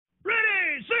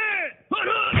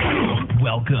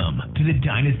Welcome to the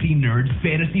Dynasty Nerds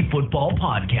Fantasy Football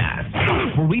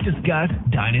Podcast, where we discuss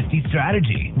Dynasty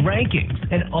strategy, rankings,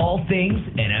 and all things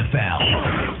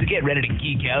NFL. So get ready to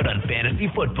geek out on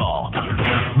fantasy football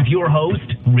with your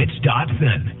host, Rich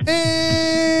Dotson.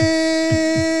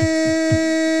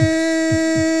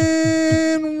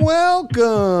 And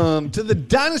welcome to the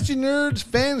Dynasty Nerds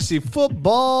Fantasy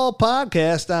Football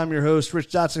Podcast. I'm your host, Rich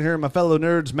Dotson, here with my fellow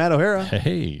nerds, Matt O'Hara.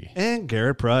 Hey. And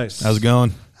Garrett Price. How's it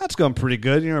going? That's going pretty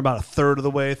good. You're about a third of the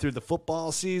way through the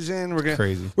football season.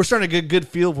 Crazy. We're starting to get a good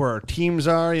feel of where our teams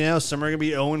are. You know, some are going to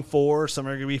be 0-4, some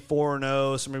are going to be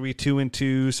 4-0, some are going to be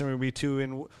 2-2, some are going to be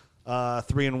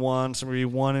 3-1, some are going to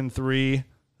be 1-3.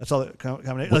 That's all that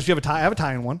combination. Unless you have a tie. I have a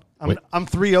tie in one. I'm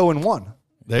 3-0-1.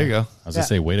 There you go. I was going to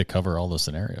say, way to cover all the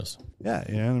scenarios. Yeah,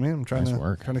 you know what I mean? I'm trying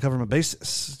to cover my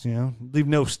bases, you know, leave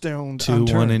no stone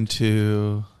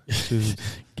 2-1-2.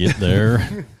 Get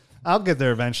there. I'll get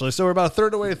there eventually. So we're about a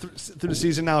third of the way through the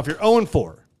season now. If you're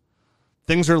 0-4,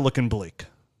 things are looking bleak.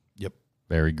 Yep.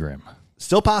 Very grim.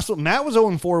 Still possible. Matt was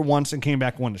 0-4 once and came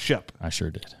back one to ship. I sure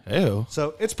did. Ew.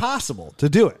 So it's possible to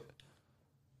do it.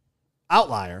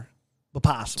 Outlier, but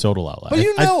possible. Total outlier. But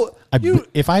you know,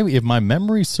 if my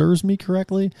memory serves me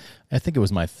correctly, I think it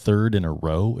was my third in a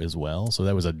row as well. So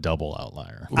that was a double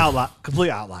outlier. Complete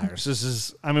outliers. This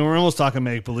is, I mean, we're almost talking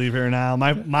make believe here now.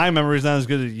 My memory's not as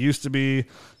good as it used to be,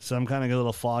 so I'm kind of get a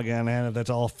little foggy on that if that's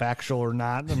all factual or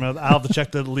not. I mean, I'll have to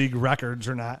check the league records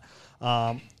or not.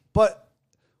 But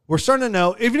we're starting to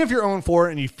know, even if you're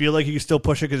 0-4 and you feel like you can still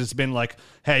push it because it's been like,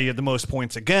 hey, you had the most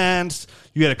points against,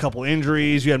 you had a couple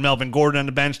injuries, you had Melvin Gordon on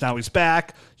the bench, now he's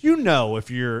back. You know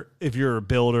if you're a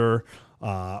builder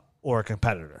or a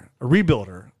competitor, a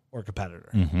rebuilder or a competitor.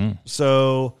 Mm-hmm.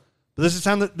 So this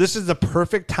is the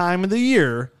perfect time of the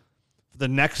year. For the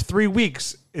next 3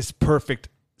 weeks is perfect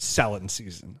selling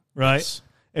season, right? Yes.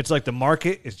 It's like the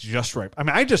market is just right. I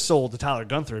mean, I just sold to Tyler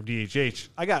Gunther of DHH.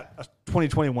 I got a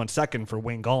 2021 second for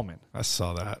Wayne Gallman. I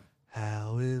saw that.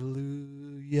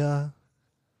 Hallelujah.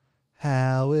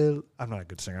 I'm not a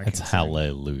good singer. It's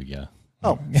hallelujah.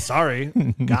 Oh, sorry.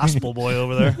 Gospel boy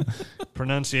over there.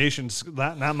 Pronunciation's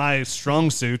not my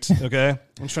strong suit, okay? I'm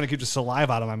just trying to keep the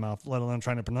saliva out of my mouth, let alone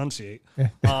trying to pronunciate.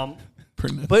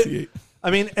 Pronunciate. But,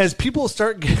 I mean, as people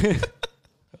start getting...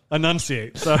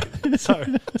 Enunciate. Sorry.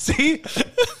 See?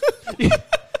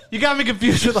 You got me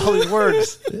confused with all these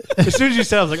words. As soon as you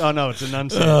said it, I was like, oh, no, it's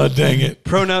enunciate. Oh, dang it.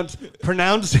 Pronounce.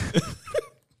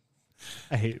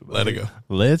 I hate it. Let it go.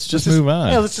 Let's just move on.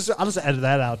 Yeah, I'll just edit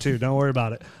that out, too. Don't worry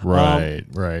about it. Right.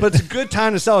 But it's a good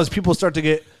time to sell as people start to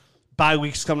get bye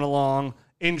weeks coming along,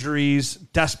 injuries,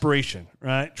 desperation,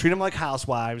 right? Treat them like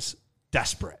housewives,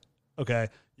 desperate, okay?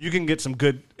 You can get some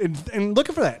good, and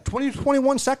looking for that,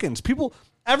 20-21 seconds.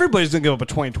 Everybody's going to give up a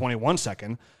 20-21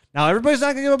 second. Now, everybody's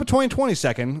not going to give up a 20-20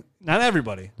 second. Not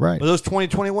everybody. Right. But those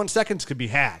 20-21 seconds could be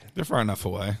had. They're far enough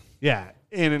away. Yeah.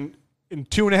 And in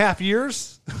 2.5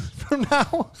 years from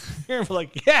now, you're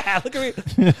like, yeah, look at me.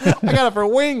 I got it for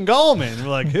Wayne Gallman. We're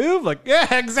like, who? I'm like,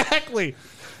 yeah, exactly.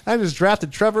 I just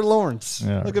drafted Trevor Lawrence.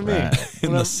 Yeah, look at me.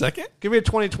 In the second? Give me a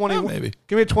 2021. Maybe.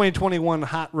 Give me a 2021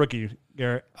 hot rookie,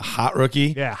 Garrett. A hot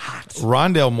rookie? Yeah, hot.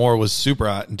 Rondale Moore was super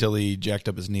hot until he jacked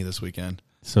up his knee this weekend.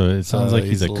 So it sounds like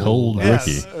he's a cold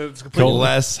rookie. It's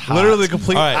less hot. Literally the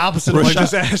complete opposite of what I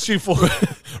just asked you for.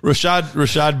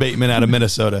 Rashad Bateman out of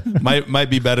Minnesota might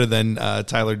be better than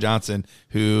Tyler Johnson,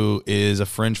 who is a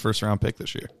fringe first-round pick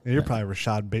this year. Yeah, you're probably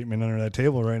Rashad Bateman under that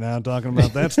table right now talking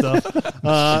about that stuff.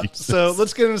 So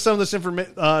let's get into some of this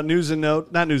news and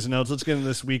notes. Let's get into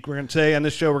this week. Today on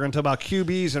this show, we're going to talk about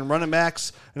QBs and running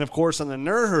backs. And, of course, on the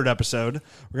Nerd Herd episode,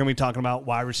 we're going to be talking about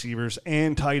wide receivers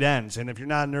and tight ends. And if you're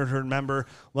not a Nerd Herd member,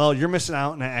 well, you're missing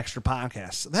out on an extra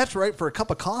podcast. So that's right, for a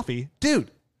cup of coffee.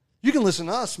 Dude, you can listen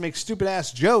to us make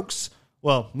stupid-ass jokes.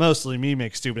 Well, mostly me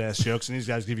make stupid-ass jokes, and these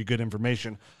guys give you good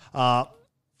information. For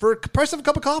the price of a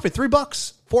cup of coffee,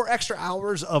 $3, 4 extra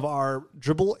hours of our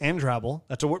dribble and drabble.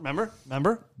 That's a word. Remember?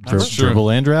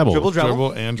 Dribble and drabble.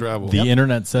 Dribble and drabble. The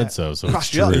internet said so it's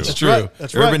true. It's true.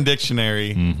 That's Urban right.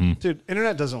 Dictionary. Mm-hmm. Dude,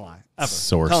 internet doesn't lie. Ever.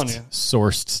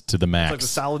 Sourced to the max. Like the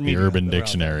solid the media Urban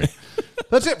Dictionary.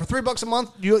 That's it. For $3 a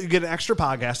month, you get an extra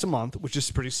podcast a month, which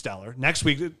is pretty stellar. Next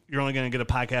week, you're only going to get a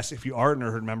podcast if you are a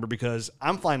Nerd Herd member, because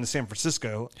I'm flying to San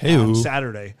Francisco on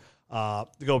Saturday to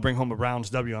go bring home a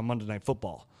Browns W on Monday Night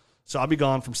Football. So I'll be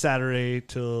gone from Saturday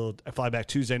till I fly back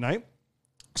Tuesday night.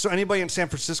 So anybody in San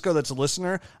Francisco that's a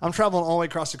listener, I'm traveling all the way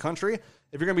across the country.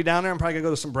 If you're going to be down there, I'm probably going to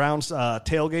go to some Browns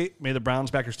tailgate, maybe the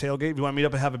Browns backers tailgate. If you want to meet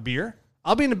up and have a beer,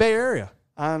 I'll be in the Bay Area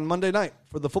on Monday night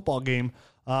for the football game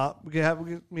we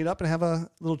can meet up and have a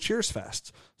little cheers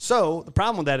fest. So the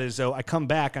problem with that is, though, I come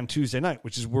back on Tuesday night,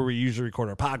 which is where we usually record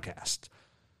our podcast.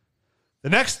 The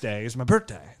next day is my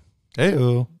birthday.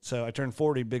 Hey-o. So I turned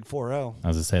 40, big 4-0. I was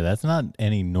going to say, that's not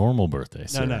any normal birthday,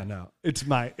 sir. No. It's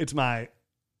my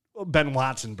Ben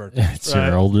Watson birthday. It's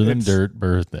your older than dirt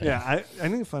birthday. Yeah, I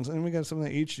need fun. And we got some of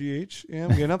the HGH. Yeah, I'm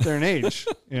getting up there in age.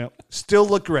 Still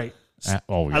look great.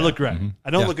 Oh, yeah. I look great. Mm-hmm. I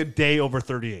don't look a day over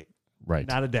 38. Right.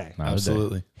 Not a day. Not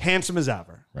Absolutely. A day. Handsome as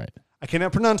ever. Right. I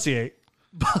cannot pronunciate.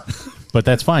 But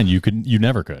that's fine. You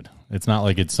never could. It's not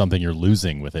like it's something you're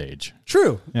losing with age.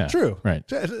 True. Yeah. True. Right.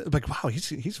 Like, wow,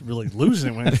 he's really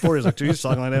losing it when he's 40. He's like, dude, he's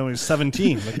talking like that when he's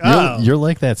 17. Like, You're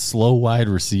like that slow wide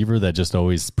receiver that just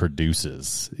always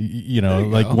produces. You know,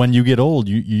 like go. when you get old,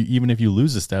 you even if you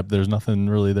lose a step, there's nothing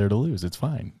really there to lose. It's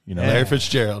fine. You know, Larry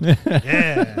Fitzgerald.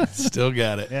 yeah. Still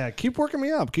got it. Yeah. Keep working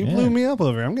me up. Keep bluing me up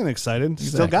over here. I'm getting excited.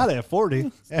 Still Exactly. got it at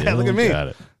 40. Yeah, Still look at me. got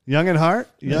it. Young at heart.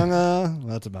 Young, well,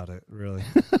 that's about it, really.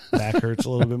 Back hurts a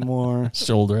little bit more.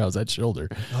 Shoulder. How's that shoulder?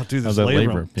 Oh, dude, How's this that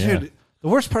labrum. Yeah. Dude, the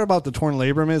worst part about the torn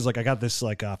labrum is, like, I got this,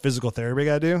 like, physical therapy I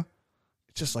got to do.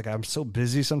 It's just, like, I'm so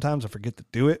busy sometimes I forget to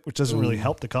do it, which doesn't really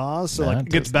help the cause. So, like, That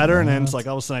it gets does better, and then it's not. like,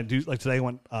 all of a sudden I do, like, today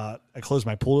I closed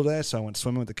my pool today, so I went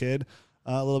swimming with the kid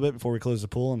a little bit before we closed the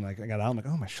pool, and, like, I got out, I'm like,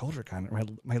 oh, my shoulder kind of,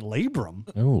 my labrum.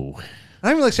 Oh, I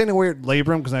don't even like saying the word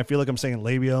labrum because I feel like I'm saying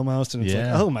labia almost, and it's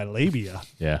Yeah. like, oh, my labia.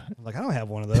 yeah. I'm like, I don't have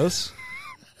one of those.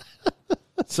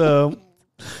 So,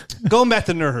 going back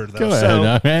to Nerd Herd, though. Go so,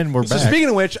 ahead, and we're so back. speaking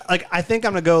of which, like, I think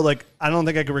I'm gonna go. Like, I don't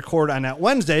think I could record on that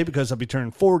Wednesday because I'll be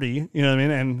turning 40. You know what I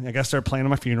mean? And I got to start planning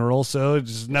my funeral. So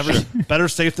it's just never better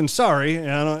safe than sorry. And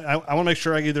I want to make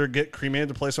sure I either get cremated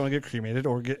the place I want to get cremated,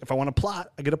 or if I want a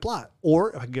plot, I get a plot.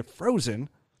 Or if I can get frozen,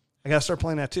 I got to start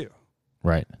planning that too.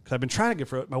 Right. Because I've been trying to get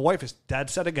frozen. My wife is dead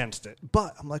set against it.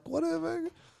 But I'm like, what if I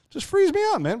just freeze me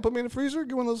out, man? Put me in the freezer.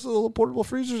 Get one of those little portable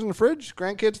freezers in the fridge.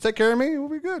 Grandkids take care of me. We'll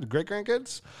be good. Great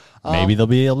grandkids. Maybe they'll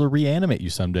be able to reanimate you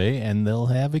someday, and they'll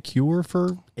have a cure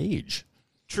for age.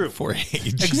 True. For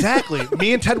age. Exactly.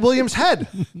 Me and Ted Williams' head.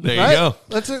 There right? you go.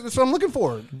 That's it. That's what I'm looking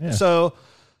for. Yeah. So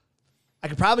I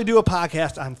could probably do a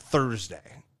podcast on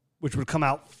Thursday, which would come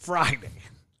out Friday.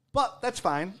 But that's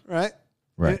fine, right?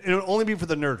 Right. It'll only be for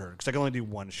the Nerd Herd because I can only do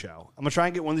one show. I'm going to try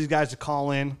and get one of these guys to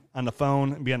call in on the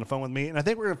phone and be on the phone with me. And I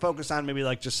think we're going to focus on maybe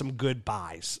like just some good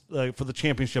buys like for the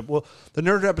championship. Well, the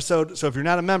Nerd Herd episode, so if you're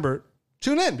not a member,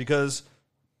 tune in because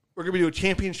we're going to be doing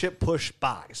championship push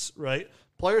buys, right?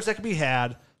 Players that can be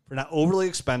had for not overly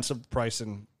expensive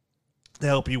pricing to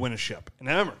help you win a ship. And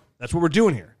remember, that's what we're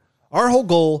doing here. Our whole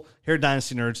goal here at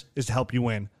Dynasty Nerds is to help you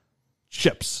win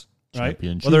ships, right?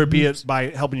 Whether it be by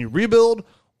helping you rebuild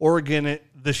or getting it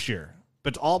this year.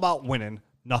 But it's all about winning,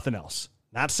 nothing else.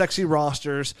 Not sexy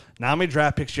rosters, not how many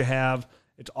draft picks you have.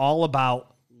 It's all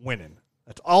about winning.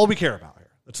 That's all we care about here.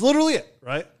 That's literally it,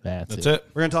 right? That's it.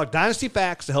 We're going to talk Dynasty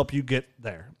facts to help you get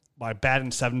there by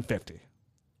batting 750.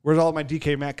 Where's all my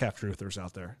DK Metcalf truthers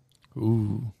out there?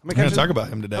 Ooh. We're going to talk about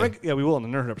him today. Yeah, we will in the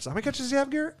Nerd episode. How many catches does he have,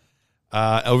 Garrett?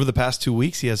 Over the past 2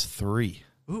 weeks, he has 3.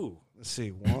 Ooh, let's see.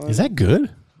 One, Is that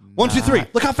good? 1, 2, 3.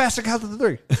 Look how fast I count to the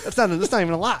 3. That's not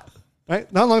even a lot,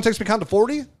 right? Know how long it takes me to count to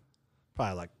 40?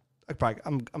 I'm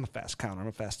a fast counter. I'm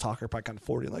a fast talker. Probably count to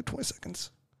 40 in like 20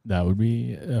 seconds. That would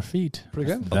be a feat.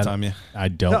 Pretty good. I'll time you. I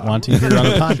don't want to hear it on a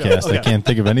podcast. Okay. I can't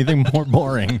think of anything more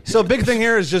boring. So big thing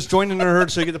here is just join the Nerd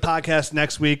Herd so you get the podcast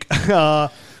next week.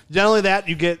 Not only that,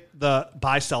 you get the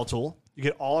buy sell tool. You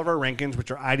get all of our rankings, which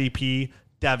are IDP,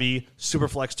 Devy,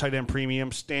 Superflex, tight end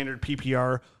premium, standard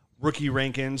PPR, rookie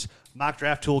rankings, mock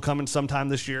draft tool coming sometime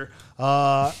this year.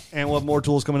 And we'll have more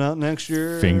tools coming out next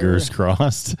year. Fingers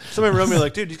crossed. Somebody wrote me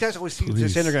like, dude, these guys always say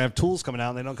they're going to have tools coming out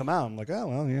and they don't come out. I'm like, oh,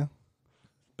 well, yeah.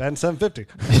 Batting 750.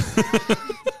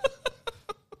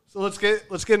 So let's get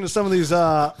into some of these.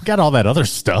 Got all that other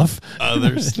stuff.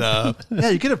 Other stuff. Yeah,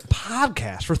 you get a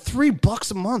podcast for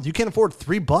 $3 a month. You can't afford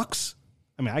 $3.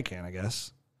 I mean, I can, I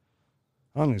guess.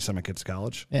 I don't need to send my kids to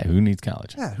college. Yeah, who needs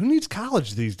college? Yeah, who needs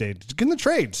college these days? Get in the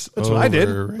trades. That's what I did.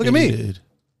 Look at me. Overrated.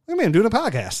 Look at me. I'm doing a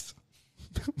podcast.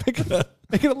 making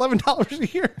 $11 a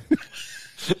year.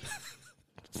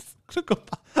 I'm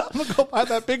gonna go buy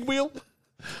that big wheel.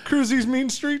 Cruise these mean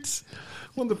streets.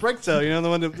 When the brakes out, the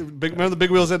one remember the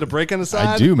big wheels had the brake on the side?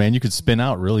 I do, man. You could spin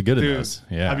out really good at Dude, those.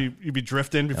 Yeah. you'd be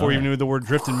drifting before you even knew what the word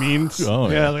drifting means.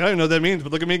 Oh, yeah. Like, I don't know what that means,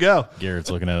 but look at me go.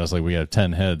 Garrett's looking at us like we got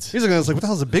 10 heads. He's looking at us like, what the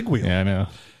hell is a big wheel? Yeah, I know.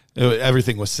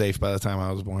 Everything was safe by the time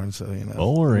I was born, so,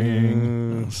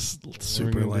 Boring.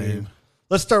 super lame.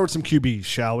 Let's start with some QBs,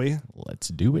 shall we? Let's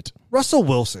do it. Russell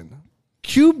Wilson,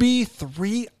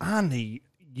 QB3 on the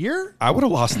year? I would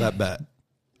have lost that bet.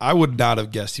 I would not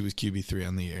have guessed he was QB3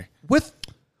 on the year.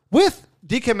 With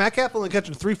DK Metcalf only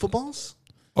catching 3 footballs?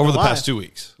 Over the Why? past 2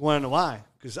 weeks. Want to know why?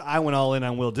 Because I went all in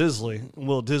on Will Disley, and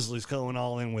Will Disley's going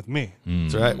all in with me.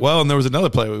 That's right. Well, and there was another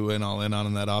player we went all in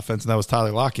on that offense, and that was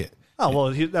Tyler Lockett. Oh,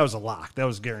 well, that was a lock. That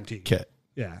was guaranteed. Kit.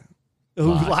 Yeah.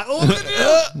 I'm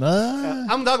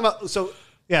talking about, so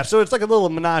it's like a little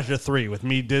menage a 3 with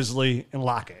me, Disley, and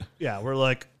Lockett. Yeah, we're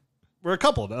a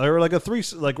couple. We're like a 3,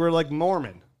 like we're like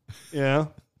Mormon. You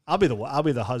know? I'll be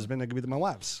the husband. It could be my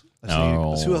wife's. Let's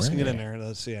see who else can get in there.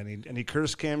 Let's see. I need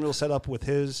Curtis Samuel set up with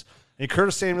his. I need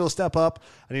Curtis Samuel to step up.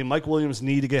 I need Mike Williams'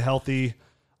 knee to get healthy.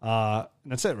 And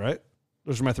that's it, right?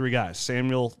 Those are my 3 guys: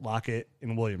 Samuel, Lockett,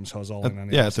 and Williams. I was all in on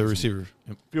it. Yeah, it's a receiver.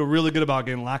 Yep. Feel really good about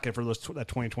getting Lockett for that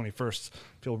 2020 first.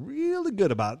 Feel really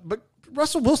good about it. But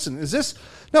Russell Wilson, is this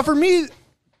now for me?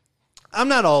 I'm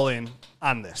not all in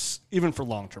on this, even for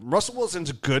long term. Russell Wilson's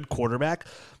a good quarterback,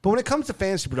 but when it comes to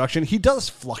fantasy production, he does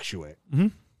fluctuate. Mm-hmm.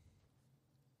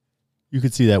 You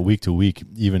could see that week to week,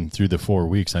 even through the 4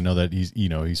 weeks. I know that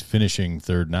he's finishing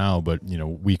third now, but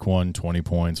week 1, 20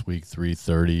 points, week 3,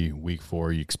 30, week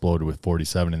 4, he exploded with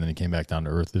 47, and then he came back down to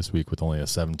earth this week with only a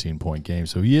 17-point game.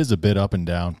 So he is a bit up and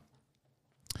down.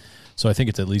 So I think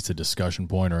it's at least a discussion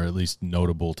point, or at least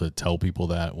notable to tell people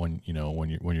that when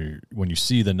you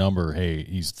see the number, hey,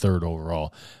 he's third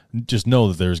overall, just know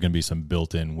that there's going to be some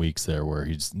built-in weeks there where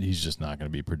he's just not going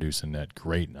to be producing that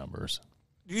great numbers.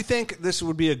 Do you think this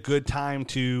would be a good time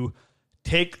to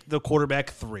take the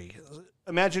quarterback 3?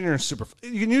 Imagine you're in super.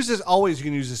 You can use this always. You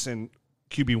can use this in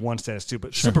QB1 status too,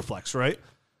 but super flex, right?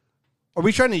 Are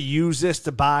we trying to use this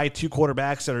to buy 2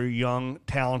 quarterbacks that are young,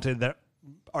 talented, that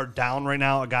are down right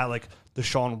now? A guy like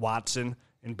Deshaun Watson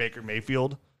and Baker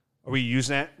Mayfield. Are we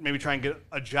using that? Maybe try and get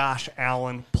a Josh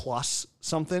Allen plus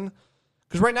something?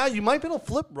 Because right now you might be able to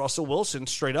flip Russell Wilson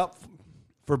straight up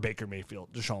for Baker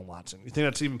Mayfield, Deshaun Watson. You think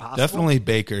that's even possible? Definitely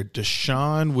Baker.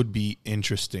 Deshaun would be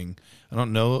interesting. I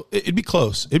don't know. It'd be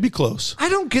close. I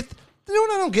don't get. You know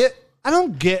what I don't get? I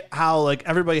don't get how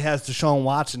everybody has Deshaun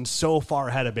Watson so far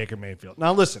ahead of Baker Mayfield.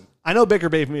 Now listen, I know Baker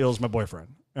Mayfield is my boyfriend.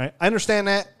 Right? I understand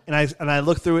that, and I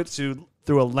look through it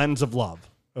through a lens of love.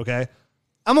 Okay,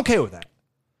 I'm okay with that.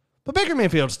 But Baker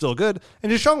Mayfield's still good,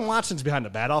 and Deshaun Watson's behind a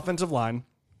bad offensive line.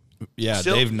 Yeah,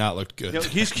 they've not looked good.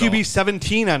 He's QB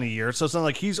 17 on a year, so it's not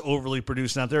like he's overly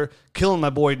producing out there, killing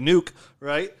my boy Nuke,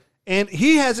 right? And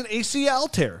he has an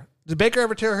ACL tear. Did Baker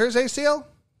ever tear his ACL?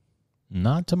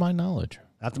 Not to my knowledge.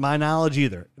 Not to my knowledge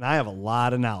either. And I have a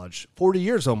lot of knowledge. 40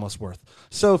 years almost worth.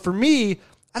 So for me,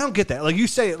 I don't get that. Like you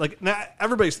say it,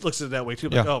 everybody looks at it that way too.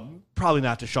 Like, probably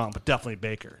not Deshaun, but definitely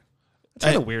Baker. It's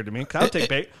kind of weird to me.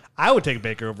 I would take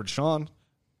Baker over Deshaun.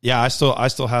 Yeah, I still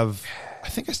have. I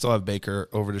think I still have Baker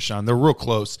over Deshaun. They're real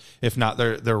close. If not,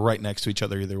 they're right next to each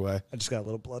other either way. I just got a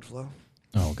little blood flow.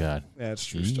 Oh God. Yeah, it's a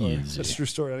true story. It's a true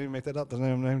story. I didn't even make that up.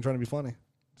 I'm not even trying to be funny.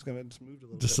 Just moved a little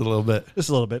bit. Just a little bit. Just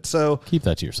a little bit. So keep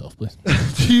that to yourself, please.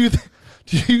 do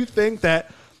you think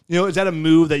that is that a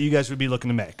move that you guys would be looking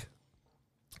to make?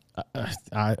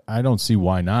 I don't see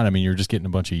why not. I mean, you're just getting a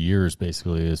bunch of years,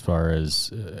 basically, as far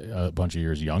as a bunch of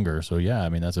years younger. So, yeah, I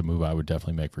mean, that's a move I would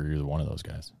definitely make for either one of those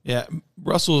guys. Yeah,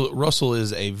 Russell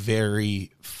is a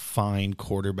very fine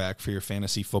quarterback for your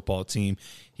fantasy football team.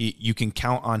 You can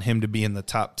count on him to be in the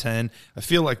top 10. I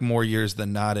feel like more years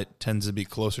than not, it tends to be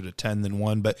closer to 10 than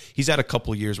 1. But he's had a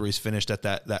couple years where he's finished at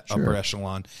that upper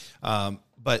echelon.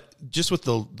 But just with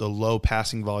the low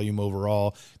passing volume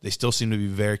overall, they still seem to be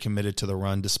very committed to the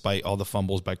run despite all the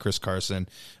fumbles by Chris Carson.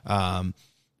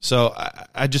 So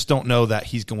I just don't know that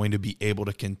he's going to be able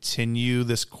to continue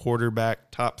this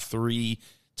quarterback top 3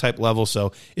 type level.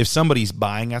 So if somebody's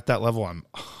buying at that level, I'm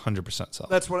 100% sold.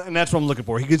 That's what I'm looking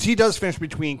for, because he does finish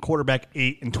between quarterback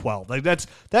 8 and 12. Like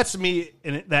that's me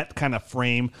in that kind of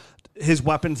frame. His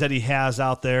weapons that he has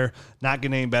out there, not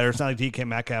getting any better. It's not like DK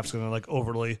Metcalf's going to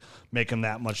overly make him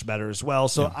that much better as well.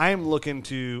 So I'm looking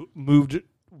to move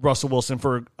Russell Wilson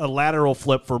for a lateral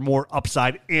flip for more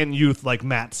upside and youth, like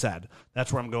Matt said.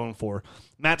 That's what I'm going for.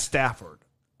 Matt Stafford,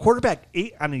 quarterback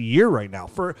 8 on a year right now.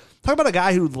 Talk about a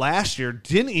guy who last year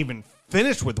didn't even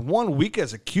finish with 1 week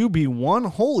as a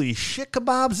QB1. Holy shit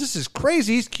kebabs. This is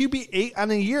crazy. He's QB 8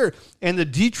 on a year. And the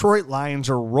Detroit Lions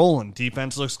are rolling.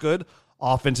 Defense looks good.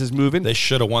 Offense is moving. They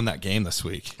should have won that game this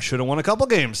week. Should have won a couple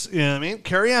games. You know what I mean?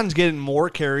 Carry-on's getting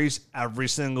more carries every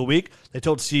single week. They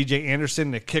told CJ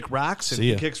Anderson to kick rocks, and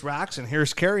he kicks rocks, and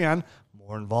here's Carry-on.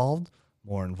 More involved,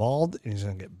 and he's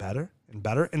going to get better and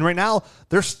better. And right now,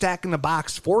 they're stacking the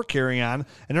box for Carry-on,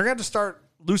 and they're going to have to start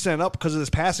loosening up because of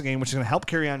this passing game, which is going to help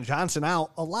Carry-on Johnson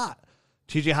out a lot.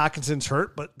 TJ Hawkinson's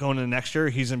hurt, but going into next year,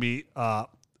 he's going to be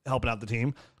helping out the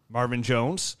team. Marvin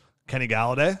Jones, Kenny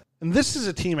Galladay. And this is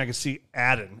a team I could see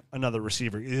adding another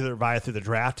receiver, either via through the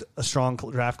draft, a strong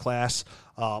draft class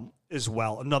as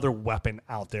well, another weapon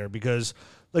out there. Because,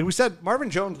 like we said, Marvin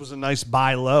Jones was a nice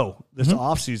buy low this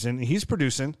offseason. He's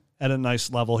producing at a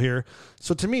nice level here.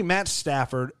 So to me, Matt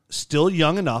Stafford, still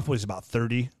young enough, he's about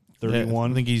 30, 31.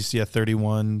 Yeah, I think he's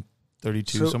 31,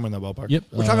 32, somewhere in that ballpark. Yep.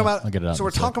 We're talking about I'll get it out so we're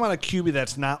in a sec. talking about a QB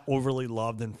that's not overly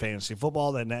loved in fantasy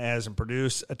football, that hasn't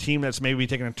produced, a team that's maybe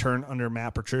taking a turn under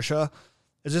Matt Patricia.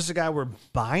 Is this a guy we're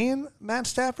buying, Matt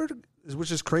Stafford?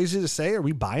 Which is crazy to say. Are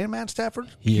we buying Matt Stafford?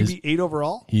 He QB is 8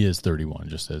 overall. He is 31.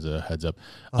 Just as a heads up.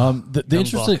 Young The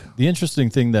buck. interesting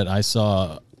thing that I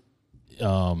saw,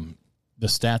 the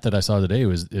stat that I saw today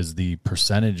is the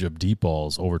percentage of deep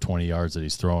balls over 20 yards that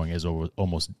he's throwing is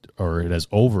it has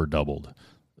over doubled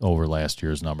over last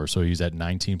year's number. So he's at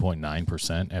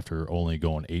 19.9% after only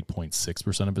going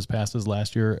 8.6% of his passes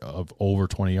last year of over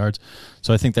 20 yards.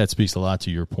 So I think that speaks a lot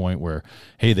to your point where,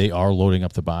 hey, they are loading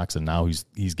up the box, and now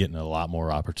he's getting a lot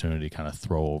more opportunity to kind of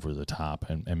throw over the top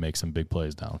and make some big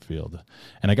plays downfield.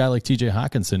 And a guy like TJ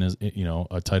Hawkinson is,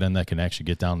 a tight end that can actually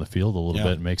get down the field a little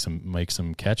bit and make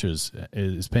some catches,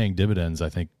 is paying dividends, I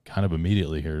think, kind of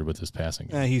immediately here with his passing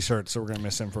game. He's hurt, so we're going to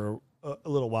miss him for a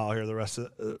little while here the rest of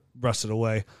the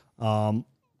way.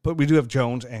 But we do have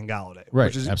Jones and Galladay, Right,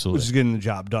 which is absolutely. getting the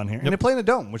job done here. And they play in a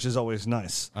dome, which is always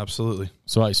nice. Absolutely.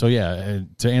 So to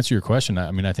answer your question, I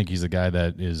mean, I think he's a guy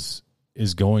that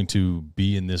is going to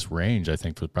be in this range, I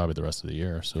think, for probably the rest of the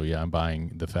year. So yeah, I'm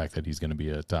buying the fact that he's going to be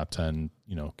a top 10,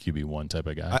 QB1 type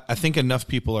of guy. I think enough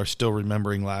people are still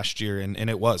remembering last year, and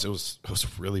it was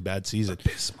a really bad season.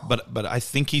 But I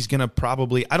think he's going to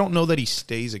probably, I don't know that he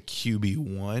stays a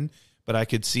QB1, but I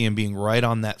could see him being right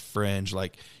on that fringe,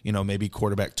 like, maybe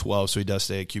quarterback 12, so he does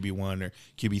stay at QB1 or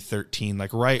QB 13,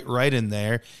 like right in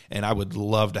there. And I would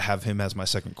love to have him as my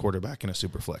second quarterback in a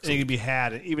super flex. And he could be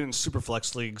had even in super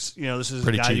flex leagues. This is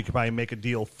Pretty a guy cheap. you could probably make a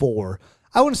deal for.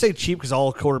 I wouldn't say cheap because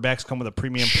all quarterbacks come with a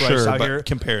premium price Sure, out but here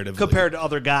comparatively. compared to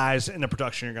other guys and the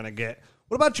production you're going to get.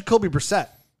 What about Jacoby Brissett?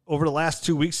 Over the last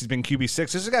 2 weeks, he's been QB6.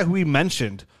 This is a guy who we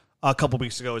mentioned a couple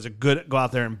weeks ago is a good go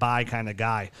out there and buy kind of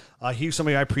guy. He's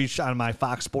somebody I preached on my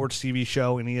Fox Sports TV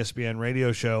show and ESPN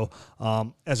radio show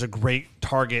as a great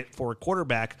target for a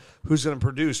quarterback who's going to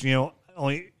produce,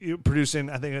 only producing,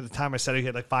 I think at the time I said he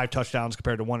had like 5 touchdowns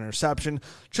compared to 1 interception.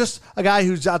 Just a guy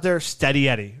who's out there steady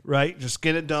Eddie, right? Just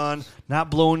get it done,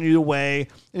 not blowing you away.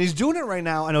 And he's doing it right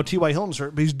now. I know T.Y. Hilton's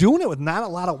hurt, but he's doing it with not a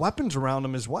lot of weapons around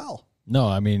him as well. No,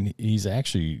 I mean, he's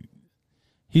actually...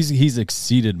 He's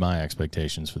exceeded my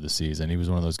expectations for the season. He was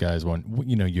one of those guys when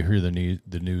you hear the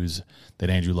news that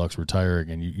Andrew Luck's retiring,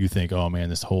 and you think, oh man,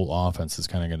 this whole offense is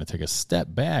kind of going to take a step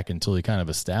back until he kind of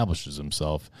establishes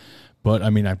himself. But I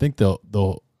mean, I think all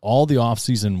the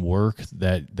offseason work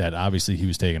that obviously he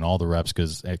was taking all the reps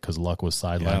because Luck was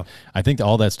sidelined. Yeah. I think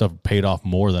all that stuff paid off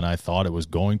more than I thought it was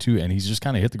going to, and he's just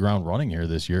kind of hit the ground running here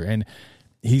this year. And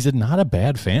he's not a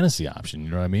bad fantasy option.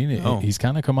 You know what I mean? No. He's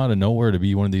kind of come out of nowhere to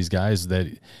be one of these guys that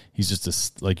he's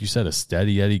just like you said, a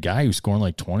steady Eddie guy who's scoring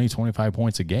like 20, 25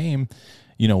 points a game,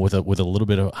 with a little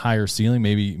bit of higher ceiling.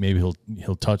 Maybe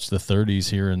he'll touch the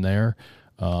 30s here and there.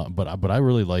 But I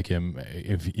really like him.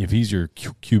 If he's your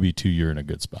QB2, you're in a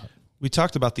good spot. We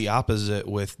talked about the opposite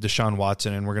with Deshaun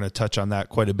Watson, and we're going to touch on that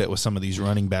quite a bit with some of these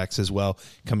running backs as well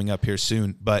coming up here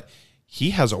soon. But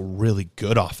he has a really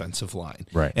good offensive line.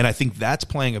 Right. And I think that's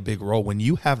playing a big role when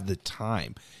you have the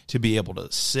time to be able to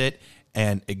sit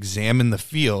and examine the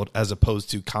field as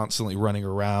opposed to constantly running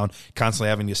around, constantly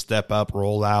having to step up,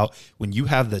 roll out. When you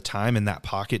have the time in that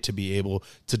pocket to be able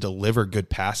to deliver good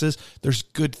passes, there's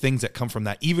good things that come from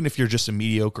that. Even if you're just a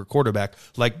mediocre quarterback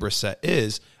like Brissett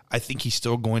is, I think he's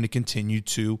still going to continue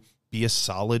to be a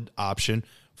solid option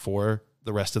for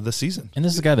the rest of the season. And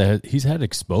this is a guy that he's had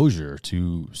exposure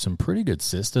to some pretty good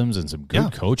systems and some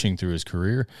good coaching through his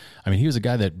career. I mean, he was a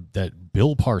guy that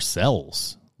Bill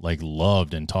Parcells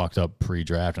loved and talked up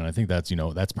pre-draft, and I think that's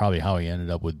probably how he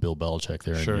ended up with Bill Belichick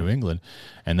there in New England.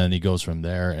 And then he goes from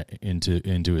there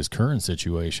into his current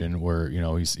situation where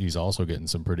he's also getting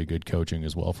some pretty good coaching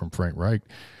as well from Frank Reich.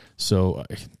 So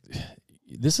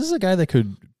this is a guy that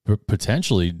could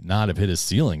potentially not have hit his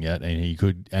ceiling yet, and he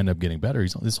could end up getting better.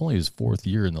 This is only his 4th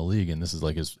year in the league, and this is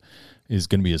is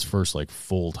going to be his first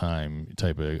full-time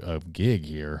type of gig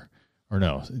here. Or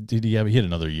no, he had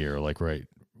another year right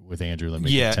with Andrew, like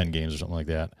maybe 10 games or something like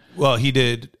that. Well, he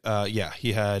did.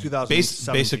 He had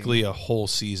 2017. basically a whole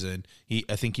season.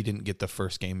 I think he didn't get the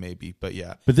first game, maybe, but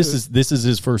yeah. But this is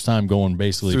his first time going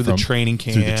basically through the training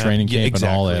camp, and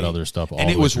all that other stuff.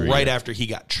 And it was right after he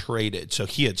got traded, so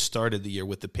he had started the year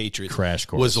with the Patriots. Crash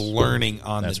course. Was learning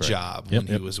on That's the right. job Yep,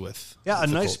 when he was with. Yeah, a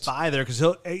the nice Colts. buy there because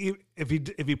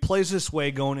if he plays this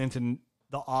way going into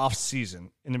the off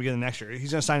season in the beginning of next year,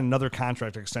 he's going to sign another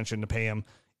contract extension to pay him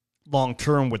long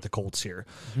term with the Colts here.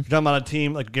 You're talking about a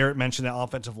team like Garrett mentioned. That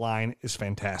offensive line is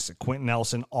fantastic. Quentin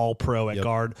Nelson, all pro at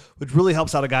guard, which really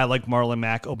helps out a guy like Marlon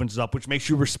Mack. Opens it up, which makes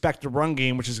you respect the run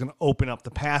game, which is going to open up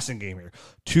the passing game here.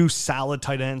 Two solid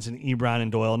tight ends in Ebron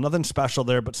and Doyle. Nothing special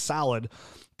there, but solid.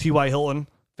 T.Y. Hilton.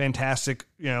 Fantastic,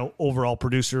 overall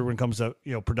producer when it comes to,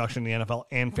 production in the NFL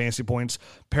and fantasy points.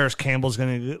 Paris Campbell's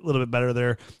going to get a little bit better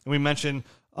there. And we mentioned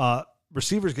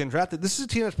receivers getting drafted. This is a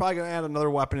team that's probably going to add another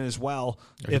weapon as well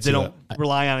if they don't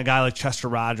rely on a guy like Chester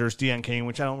Rogers, Deion King,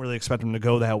 which I don't really expect them to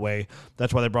go that way.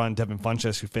 That's why they brought in Devin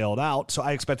Funchess, who failed out. So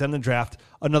I expect them to draft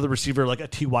another receiver like a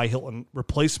T.Y. Hilton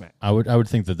replacement. I would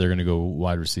think that they're going to go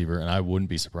wide receiver, and I wouldn't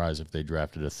be surprised if they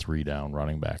drafted a 3-down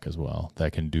running back as well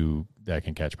that can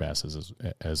catch passes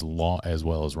as well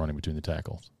as running between the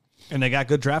tackles. And they got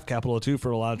good draft capital, too,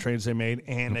 for a lot of trades they made.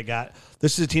 And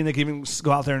this is a team that can even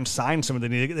go out there and sign some of the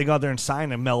need. They go out there and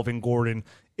sign a Melvin Gordon,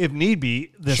 if need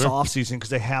be, this offseason because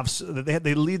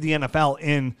they lead the NFL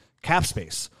in cap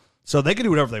space. So they can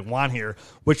do whatever they want here,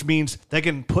 which means they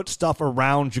can put stuff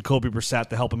around Jacoby Brissett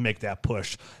to help him make that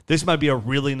push. This might be a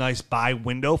really nice buy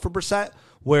window for Brissett,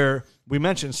 where we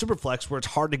mentioned Superflex, where it's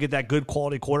hard to get that good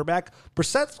quality quarterback.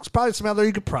 Brissett's probably something out there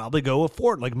you could probably go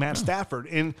afford, like Matt Stafford.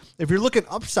 And if you're looking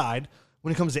upside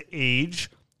when it comes to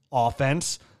age,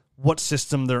 offense, what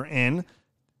system they're in,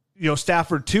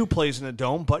 Stafford too plays in a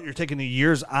dome, but you're taking the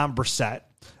years on Brissett,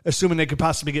 assuming they could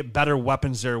possibly get better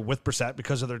weapons there with Brissett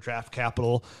because of their draft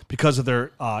capital, because of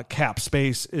their cap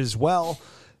space as well.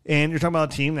 And you're talking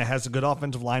about a team that has a good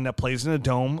offensive line that plays in a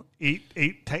dome,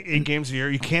 eight games a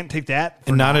year. You can't take that.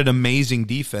 And not an amazing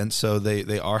defense, so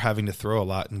they are having to throw a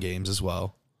lot in games as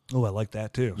well. Oh, I like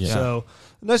that too. Yeah. So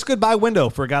a nice good buy window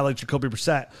for a guy like Jacoby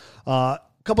Brissett. A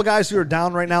couple guys who are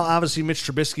down right now. Obviously, Mitch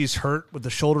Trubisky's hurt with the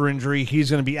shoulder injury.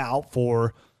 He's going to be out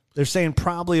for, they're saying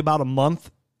probably about a month.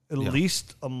 At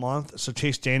least a month. So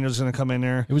Chase Daniels is going to come in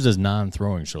there. It was his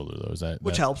non-throwing shoulder, though.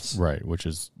 Which helps. Right, which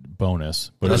is bonus.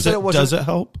 But Does it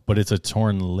help? But it's a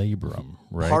torn labrum,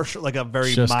 right? Partial, like a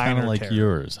very just minor kind of like tear.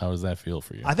 yours. How does that feel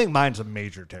for you? I think mine's a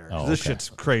major tear. Oh, This okay. shit's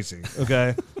crazy,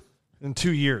 okay? In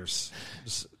 2 years,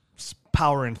 just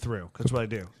powering through. That's what I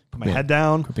do. Put my head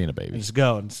down. Quit being a baby. And just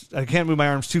go. And I can't move my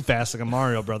arms too fast like a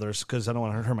Mario Brothers because I don't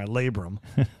want to hurt my labrum.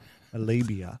 My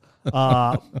labia.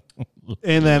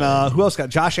 And then who else got?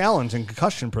 Josh Allen's in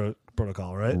concussion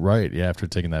protocol, right? Right, yeah, after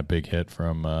taking that big hit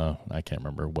from, I can't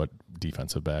remember what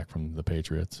defensive back from the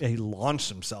Patriots. Yeah, he launched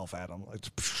himself at him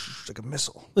like a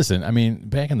missile. Listen, I mean,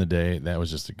 back in the day, that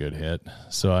was just a good hit.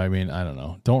 So, I mean, I don't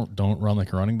know. Don't run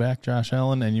like a running back, Josh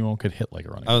Allen, and you won't get hit like a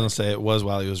running I was back. going to say it was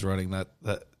while he was running that.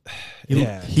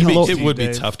 Yeah. It would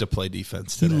be tough to play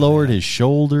defense He today. lowered his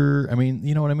shoulder. I mean,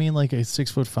 you know what I mean? Like a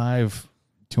 6'5",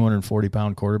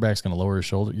 240-pound quarterback's going to lower his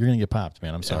shoulder. You're going to get popped,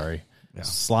 man. I'm sorry. Yeah.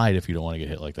 Slide if you don't want to get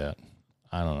hit like that.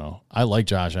 I don't know. I like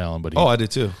Josh Allen, but I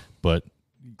did too. But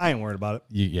I ain't worried about it.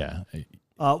 yeah.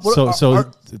 What-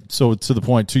 So to the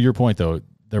point, to your point though,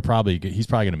 he's probably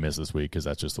going to miss this week because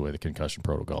that's just the way the concussion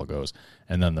protocol goes,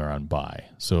 and then they're on bye.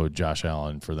 So Josh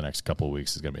Allen for the next couple of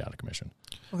weeks is going to be out of commission.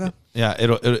 Okay. Yeah,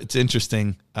 it's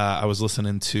interesting. I was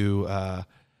listening to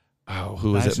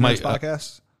who was Nice it? Mike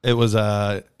podcast. It was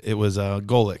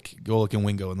Golick and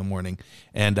Wingo in the morning,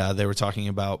 and they were talking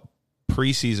about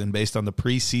preseason. Based on the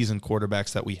preseason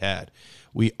quarterbacks that we had,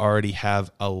 we already have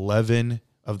 11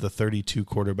 of the 32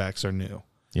 quarterbacks are new.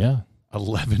 Yeah.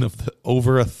 11 of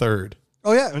over a third.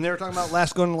 Oh, yeah. And they were talking about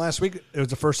last week. It was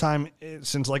the first time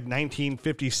since like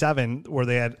 1957 where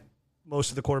they had most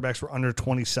of the quarterbacks were under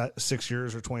 26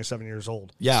 years or 27 years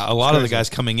old. Yeah, a lot of the guys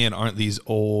coming in aren't these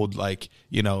old, backups.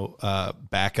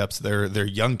 They're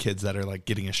young kids that are like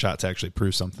getting a shot to actually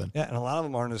prove something. Yeah, and a lot of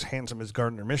them aren't as handsome as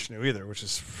Gardner Minshew either, which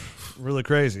is really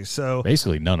crazy. So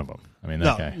Basically none of them. I mean,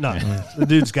 that guy. No. The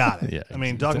dude's got it. Yeah, I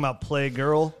mean, talking about play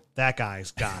girl, that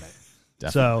guy's got it.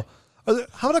 Definitely. So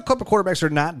how about a couple quarterbacks are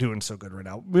not doing so good right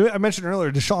now? I mentioned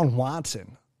earlier Deshaun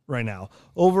Watson right now.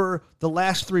 Over the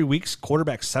last 3 weeks,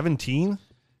 quarterback 17.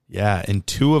 Yeah, in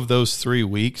 2 of those 3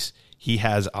 weeks, he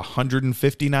has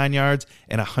 159 yards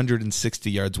and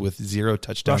 160 yards with 0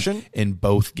 touchdowns Rushing? in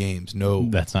both games. No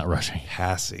That's not rushing.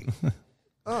 passing.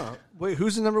 Oh, wait,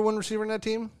 who's the number one receiver in that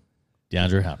team?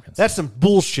 DeAndre Hopkins. That's some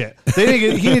bullshit. He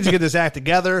needs to get this act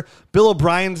together. Bill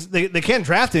O'Brien's they can't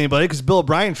draft anybody because Bill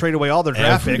O'Brien traded away all their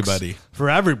draft picks for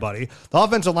everybody. The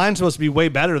offensive line's supposed to be way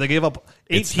better. They gave up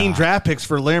 18 draft picks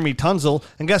for Laramie Tunsil,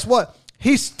 and guess what?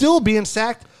 He's still being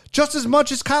sacked just as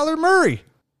much as Kyler Murray.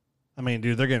 I mean,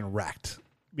 dude, they're getting wrecked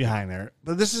behind there.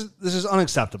 But this is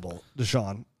unacceptable,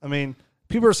 Deshaun. I mean,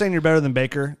 people are saying you're better than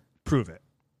Baker. Prove it.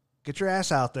 Get your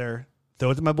ass out there.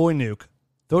 Throw it to my boy Nuke.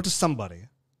 Throw it to somebody.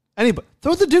 Anybody.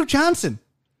 Throw it to Duke Johnson.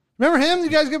 Remember him? You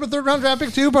guys give a third-round draft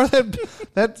pick, too? Part of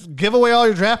that give away all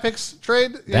your draft picks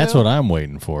trade? That's what I'm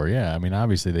waiting for, yeah. I mean,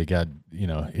 obviously they got,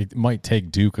 it might take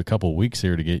Duke a couple weeks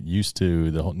here to get used to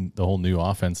the whole new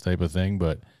offense type of thing,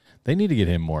 but they need to get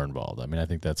him more involved. I mean, I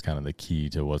think that's kind of the key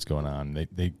to what's going on.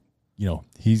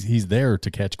 He's there to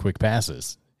catch quick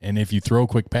passes. And if you throw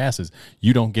quick passes,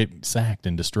 you don't get sacked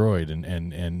and destroyed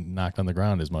and knocked on the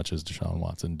ground as much as Deshaun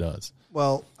Watson does.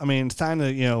 Well, I mean, it's time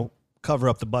to, cover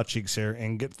up the butt cheeks here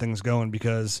and get things going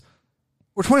because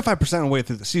we're 25% of the way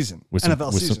through the season,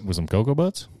 NFL season. With some Cocoa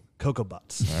Butts? Cocoa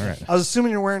Butts. All right. I was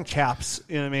assuming you're wearing chaps,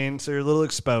 you know what I mean? So you're a little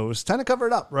exposed. Time to cover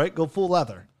it up, right? Go full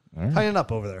leather. Right. Tighten it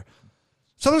up over there.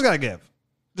 Someone's got to give.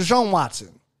 Deshaun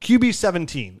Watson, QB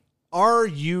 17. Are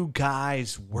you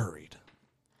guys worried?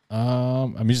 I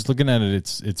mean, just looking at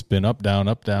it, it's been up, down,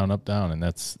 and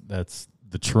that's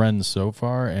the trend so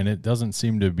far. And it doesn't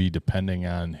seem to be depending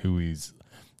on who he's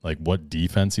like, what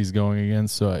defense he's going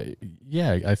against. So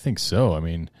I think so. I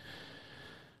mean,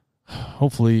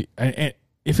 hopefully, and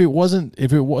if it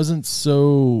wasn't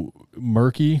so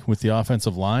murky with the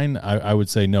offensive line, I would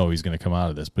say no, he's going to come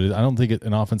out of this. But I don't think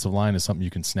an offensive line is something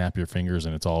you can snap your fingers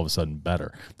and it's all of a sudden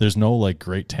better. There's no like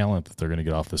great talent that they're going to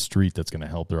get off the street that's going to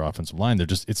help their offensive line.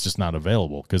 It's just not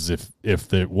available because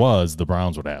if it was, the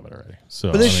Browns would have it already.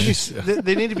 So, but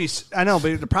they need to be. I know,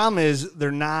 but the problem is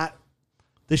they're not.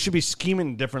 They should be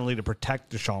scheming differently to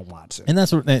protect Deshaun Watson. And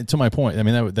that's to my point. I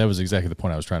mean, that was exactly the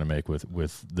point I was trying to make with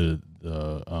the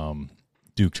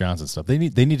Duke Johnson stuff. They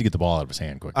need to get the ball out of his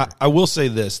hand quickly. I will say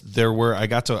this: I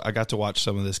got to watch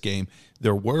some of this game.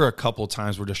 There were a couple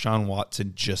times where Deshaun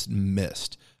Watson just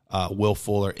missed Will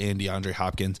Fuller and DeAndre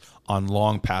Hopkins on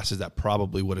long passes that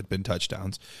probably would have been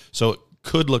touchdowns. So it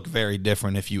could look very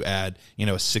different if you add a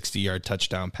 60-yard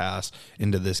touchdown pass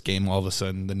into this game. All of a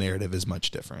sudden, the narrative is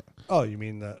much different. Oh, you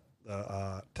mean the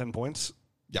 10 points?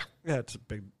 Yeah, it's a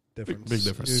big difference. Big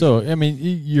difference. So I mean,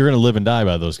 you're going to live and die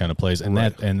by those kind of plays, and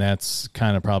right. that's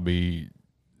kind of probably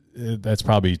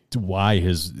why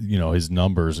his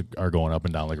numbers are going up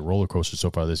and down like a roller coaster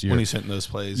so far this year. When he's hitting those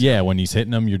plays, yeah, when he's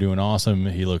hitting them, you're doing awesome.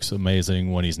 He looks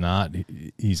amazing. When he's not,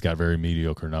 he's got very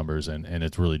mediocre numbers, and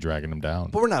it's really dragging him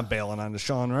down. But we're not bailing on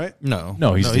Deshaun, right?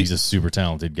 No, he's a super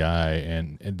talented guy,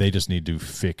 and they just need to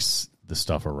fix the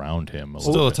stuff around him.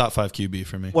 Still a top 5 QB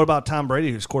for me. What about Tom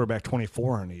Brady, who's quarterback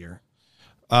 24 in a year?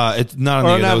 It's not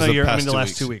on the year. That was the year. Past the 2 last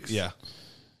weeks. 2 weeks. Yeah.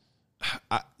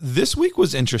 This week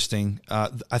was interesting.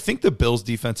 I think the Bills'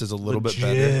 defense is a little bit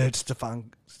better.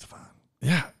 Stefan.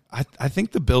 Yeah, I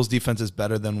think the Bills' defense is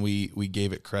better than we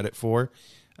gave it credit for.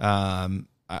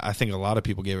 I think a lot of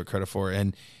people gave it credit for,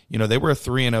 and they were a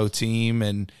 3-0 team,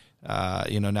 and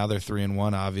now they're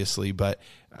 3-1, obviously. But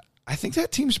I think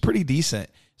that team's pretty decent.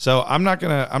 So I'm not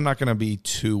gonna be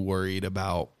too worried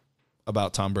about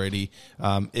Tom Brady.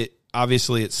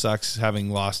 It sucks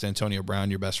having lost Antonio Brown,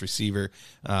 your best receiver.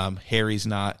 Harry's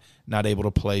not able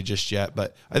to play just yet,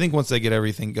 but I think once they get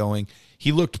everything going,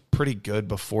 he looked pretty good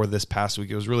before this past week.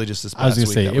 It was really just this past week. I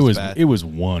was going to say it was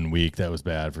 1 week that was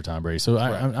bad for Tom Brady. So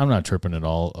I'm not tripping at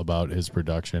all about his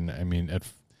production. I mean,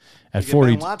 at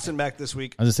 40, Watson back this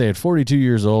week. I was going to say at 42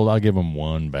 years old, I'll give him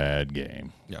one bad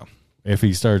game. Yeah. If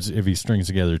he strings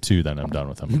together 2, then I'm done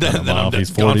with him. Then he's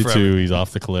 42. He's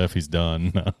off the cliff. He's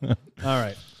done. All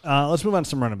right. Let's move on to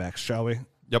some running backs, shall we?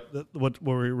 Yep. What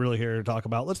we're really here to talk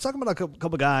about. Let's talk about a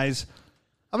couple guys.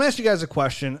 I'm going to ask you guys a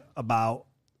question about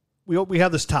we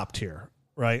have this top tier,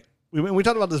 right? We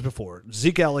talked about this before.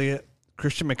 Zeke Elliott,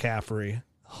 Christian McCaffrey.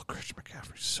 Oh, Christian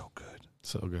McCaffrey's so good.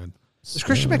 So good. Is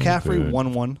Christian McCaffrey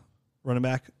 1-1 running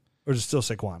back, or is it still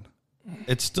Saquon?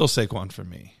 It's still Saquon for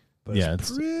me. But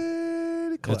it's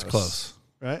pretty close. It's close.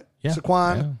 Right? Yeah.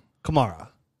 Saquon, Kamara.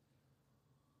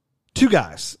 2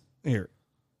 guys here.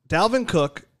 Dalvin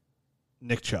Cook,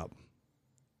 Nick Chubb.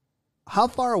 How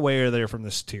far away are they from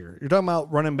this tier? You're talking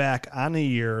about running back on the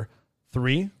year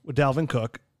 3 with Dalvin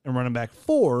Cook and running back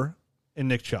 4 in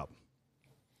Nick Chubb.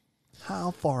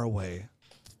 How far away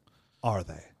are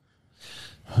they?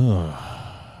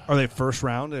 Are they first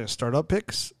round and startup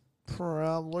picks?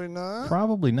 Probably not.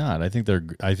 Probably not. I think they're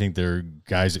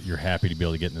guys that you're happy to be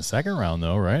able to get in the second round,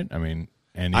 though, right? I mean,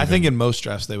 I think in most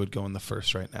drafts they would go in the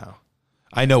first right now.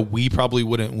 I know we probably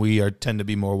wouldn't. We tend to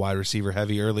be more wide receiver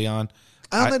heavy early on.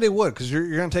 I don't think they would because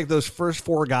you're going to take those first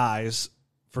 4 guys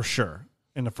for sure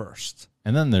in the first.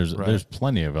 And then there's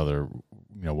plenty of other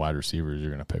wide receivers you're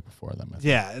going to pick before them.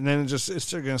 Yeah, and then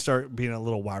it's going to start being a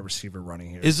little wide receiver running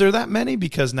here. Is there that many?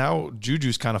 Because now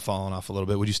Juju's kind of fallen off a little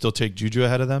bit. Would you still take Juju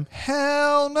ahead of them?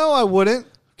 Hell no, I wouldn't.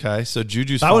 Okay, so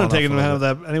Juju's. I wouldn't have taken him ahead of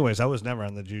that anyways. I was never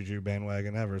on the Juju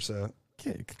bandwagon ever. So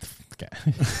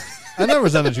I never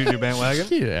was on the Juju bandwagon.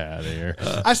 Get out of here.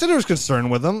 I said I was concerned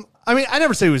with him. I mean, I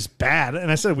never said he was bad,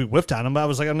 and I said we whiffed on him. But I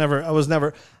was like, I was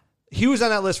never. He was on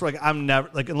that list where I'm never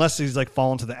unless he's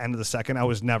falling to the end of the second. I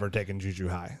was never taking Juju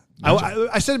high.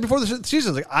 I said it before the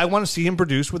season. I want to see him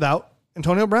produce without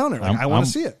Antonio Brown. I want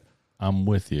to see it. I'm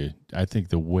with you. I think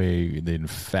the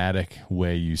emphatic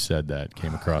way you said that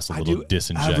came across a little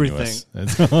disingenuous.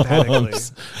 That's all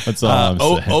I'm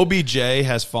saying. OBJ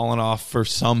has fallen off for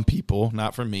some people,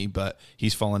 not for me, but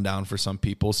he's fallen down for some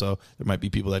people. So there might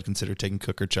be people that consider taking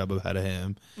Cook or Chubb ahead of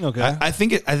him. Okay, I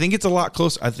think it's a lot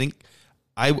closer. I think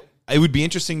it would be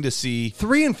interesting to see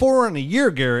 3 and 4 in a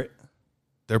year, Garrett.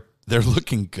 They're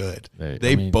looking good.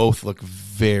 They both look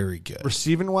very good.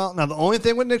 Receiving well. Now, the only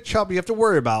thing with Nick Chubb you have to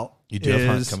worry about is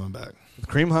Hunt coming back.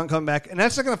 Kareem Hunt coming back. And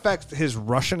that's not going to affect his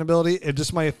rushing ability. It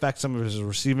just might affect some of his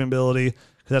receiving ability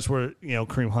because that's where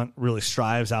Kareem Hunt really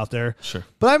strives out there. Sure.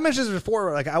 But I've mentioned this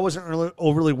before. I wasn't really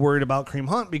overly worried about Kareem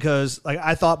Hunt because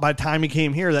I thought by the time he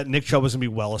came here that Nick Chubb was going to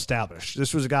be well established.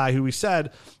 This was a guy who we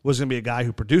said was going to be a guy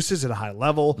who produces at a high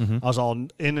level. I was all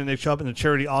in the Nick Chubb in the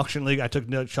charity auction league. I took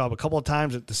Nick Chubb a couple of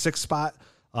times at the 6th spot.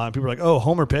 People were like, "Oh,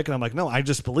 homer pick," and I'm like, "No, I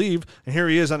just believe." And here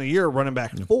he is on a year running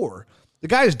back 4. The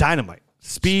guy is dynamite.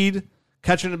 Speed,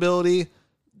 catching ability,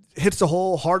 hits the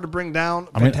hole, hard to bring down.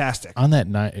 Fantastic. On that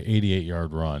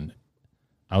 88-yard run,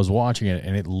 I was watching it,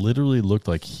 and it literally looked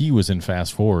like he was in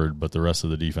fast forward, but the rest of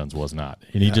the defense was not.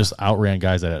 And he just outran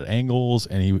guys at angles,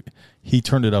 and he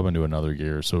turned it up into another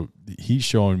gear. So he's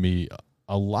showing me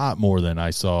a lot more than I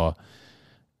saw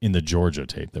in the Georgia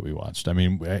tape that we watched. I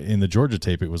mean, in the Georgia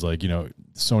tape, it was like,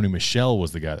 Sony Michel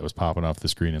was the guy that was popping off the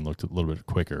screen and looked a little bit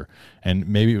quicker. And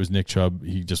maybe it was Nick Chubb.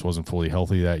 He just wasn't fully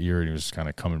healthy that year, and he was just kind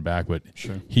of coming back. But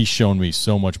he's shown me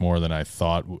so much more than I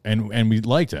thought. And we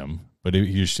liked him, but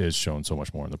he has shown so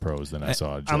much more in the pros than I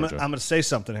saw at Georgia. I'm going to say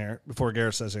something here before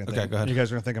Garrett says anything. Okay, go ahead. You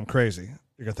guys are going to think I'm crazy.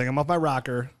 You're going to think I'm off my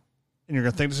rocker, and you're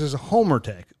going to think this is a homer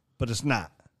take, but it's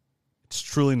not. It's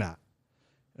truly not.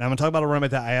 And I'm going to talk about a running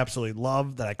back that I absolutely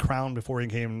love, that I crowned before he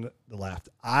came to the left.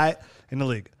 In the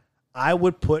league, I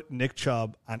would put Nick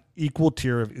Chubb on equal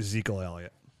tier of Ezekiel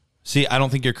Elliott. See, I don't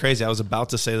think you're crazy. I was about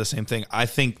to say the same thing. I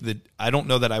don't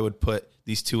know that I would put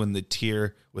these two in the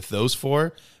tier with those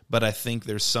 4, but I think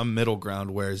there's some middle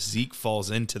ground where Zeke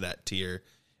falls into that tier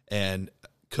and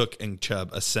Cook and Chubb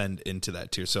ascend into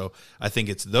that tier. So I think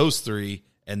it's those 3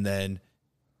 and then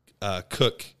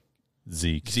Cook,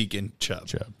 Zeke, and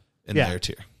Chubb. In their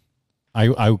tier. I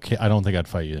don't think I'd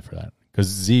fight you for that because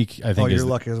Zeke, I think, you're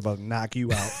lucky. I was about to knock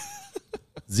you out.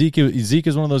 Zeke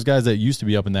is one of those guys that used to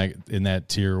be up in that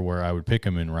tier where I would pick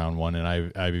him in round 1,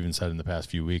 and I've even said in the past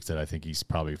few weeks that I think he's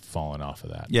probably fallen off of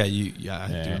that. Yeah,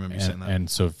 I do remember you saying that. And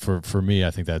so for me,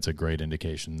 I think that's a great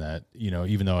indication that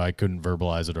even though I couldn't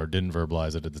verbalize it or didn't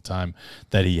verbalize it at the time,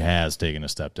 that he has taken a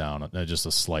step down, just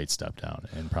a slight step down,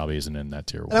 and probably isn't in that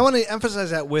tier 1. And I want to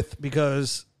emphasize that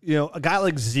because a guy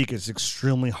like Zeke is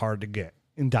extremely hard to get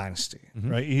in Dynasty,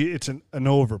 right? It's an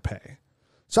overpay.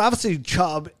 So obviously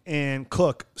Chubb and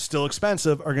Cook, still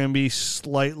expensive, are going to be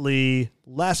slightly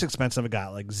less expensive than a guy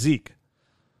like Zeke.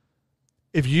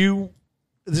 Are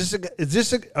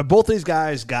both these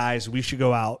guys we should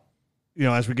go out,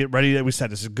 as we get ready, we said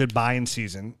this is a good buy-in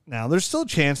season. Now, there's still a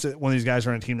chance that one of these guys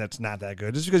are on a team that's not that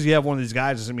good. Just because you have one of these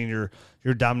guys doesn't mean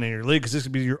you're dominating your league, because this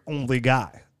could be your only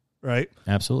guy, right?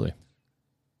 Absolutely.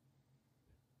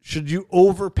 Should you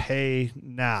overpay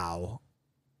now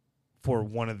for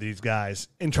one of these guys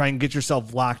and try and get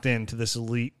yourself locked into this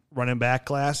elite running back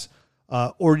class?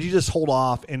 Or do you just hold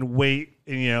off and wait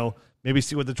and, maybe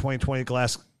see what the 2020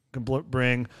 class can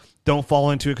bring? Don't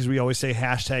fall into it, because we always say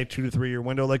hashtag 2 to 3 year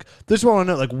window. This is what I want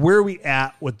to know. Where are we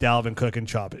at with Dalvin Cook and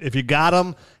Chubb? If you got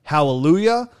them,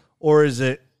 hallelujah. Or is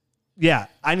it,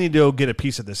 I need to go get a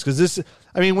piece of this? Because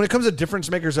when it comes to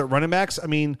difference makers at running backs,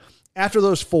 after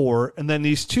those 4 and then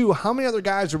these 2, how many other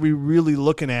guys are we really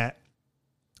looking at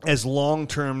as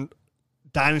long-term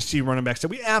dynasty running backs that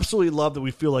we absolutely love, that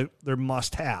we feel like they're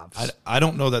must-haves? I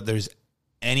don't know that there's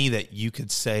any that you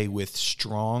could say with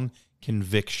strong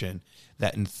conviction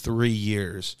that in 3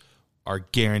 years are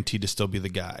guaranteed to still be the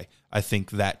guy. I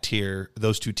think that tier,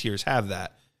 those 2 tiers have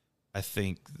that. I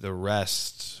think the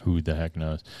rest, who the heck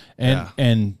knows?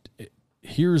 And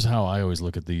here's how I always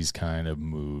look at these kind of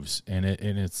moves, and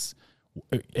it's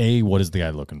what is the guy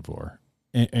looking for?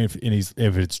 And if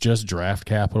it's just draft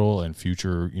capital and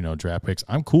future, draft picks,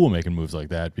 I'm cool making moves like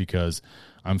that because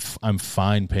I'm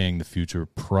fine paying the future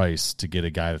price to get a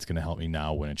guy that's going to help me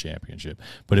now win a championship.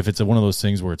 But if it's one of those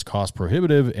things where it's cost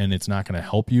prohibitive and it's not going to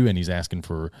help you, and he's asking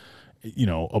for,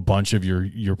 a bunch of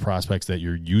your prospects that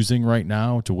you're using right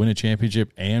now to win a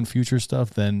championship and future stuff,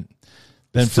 then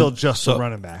still just a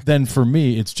running back. Then for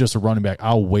me, it's just a running back.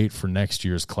 I'll wait for next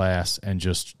year's class and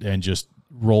just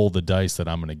roll the dice that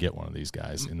I'm going to get one of these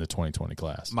guys in the 2020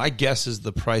 class. My guess is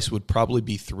the price would probably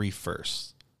be 3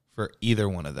 firsts for either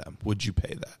one of them. Would you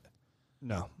pay that?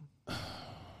 No.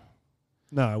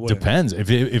 No, I wouldn't. Depends. If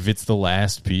it's the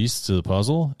last piece to the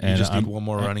puzzle, and you just need one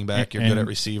more running back, you're good at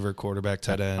receiver, quarterback,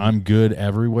 tight end. I'm good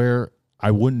everywhere.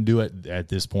 I wouldn't do it at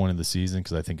this point of the season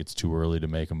because I think it's too early to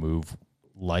make a move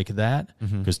like that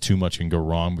because too much can go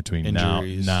wrong between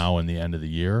now and the end of the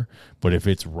year. But if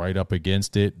it's right up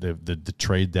against it, the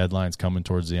trade deadline's coming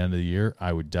towards the end of the year,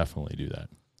 I would definitely do that.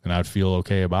 And I'd feel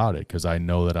okay about it because I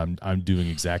know that I'm doing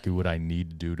exactly what I need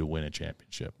to do to win a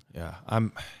championship. Yeah,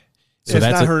 So it's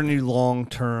not hurting you long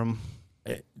term.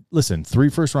 Listen, 3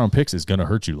 first-round picks is going to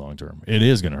hurt you long term. It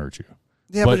is going to hurt you.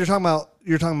 Yeah, but you're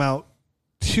talking about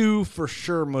 2 for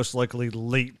sure, most likely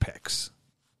late picks.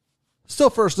 Still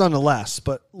first nonetheless,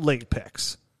 but late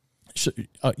picks.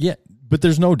 Yeah, but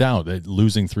there's no doubt that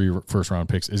losing 3 first-round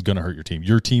picks is going to hurt your team.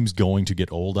 Your team's going to get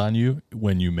old on you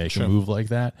when you make a move like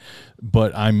that.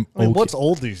 But I mean, what's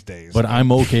old these days? But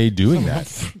I'm okay doing that.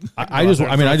 I just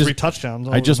 3 touchdowns.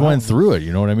 I just went through it.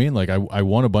 You know what I mean? Like I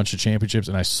won a bunch of championships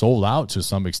and I sold out to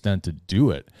some extent to do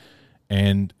it,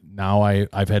 and now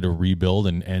I've had to rebuild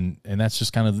and that's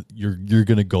just kind of you're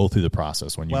going to go through the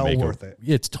process when you make worth it.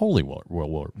 It's totally well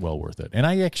worth it, and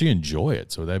I actually enjoy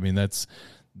it. So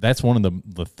that's one of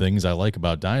the things I like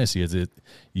about Dynasty is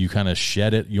you kind of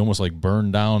shed it. You almost like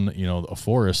burn down a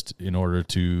forest in order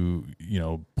to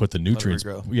put the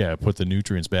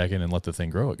nutrients back in and let the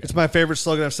thing grow again. It's my favorite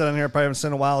slogan I've said on here. I probably haven't said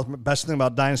in a while. It's the best thing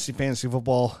about Dynasty Fantasy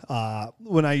Football.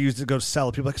 When I used to go to sell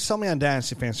it, people are like, sell me on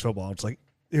Dynasty Fantasy Football. It's like,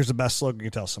 here's the best slogan you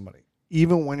can tell somebody.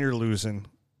 Even when you're losing,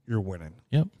 you're winning.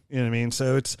 Yep. You know what I mean?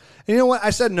 So and you know what?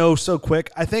 I said no so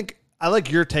quick. I think I like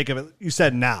your take of it. You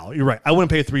said now. You're right. I wouldn't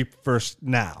pay 3 first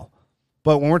now.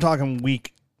 But when we're talking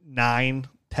week 9,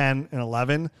 10, and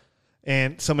 11,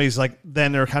 and somebody's like,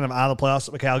 then they're kind of out of the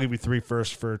playoffs, okay, I'll give you 3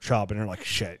 first for Chubb. And they're like,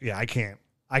 shit, yeah, I can't.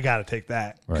 I got to take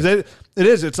that.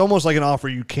 Because it's almost like an offer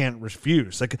you can't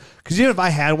refuse. Like, because even if I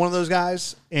had one of those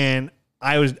guys and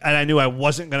I knew I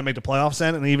wasn't going to make the playoffs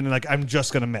then, and even like I'm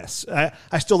just going to miss.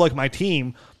 I still like my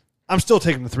team. I'm still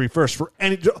taking the 3 first for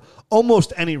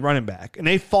almost any running back, and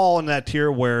they fall in that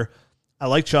tier where I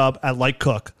like Chubb, I like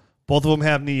Cook. Both of them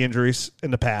have knee injuries in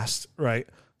the past, right?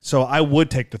 So I would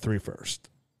take the 3 first.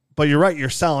 But you're right, you're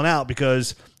selling out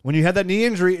because when you have that knee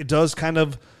injury, it does kind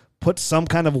of put some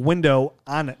kind of window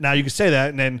on it. Now you can say that,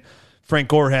 and then Frank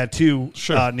Gore had 2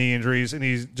 knee injuries, and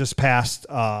he's just passed.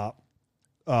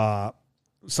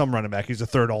 Some running back. He's a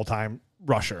 3rd all-time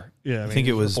rusher. Yeah, I think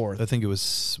it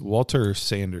was Walter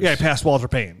Sanders. Yeah, he passed Walter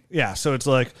Payton. Yeah, so it's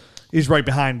like he's right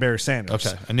behind Barry Sanders.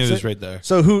 Okay, I knew he was right there.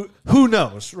 So who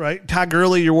knows, right? Todd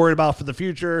Gurley, you're worried about for the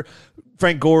future.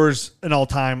 Frank Gore's an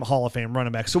all-time Hall of Fame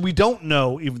running back. So we don't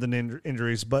know even the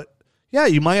injuries, but yeah,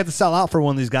 you might have to sell out for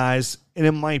one of these guys, and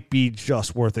it might be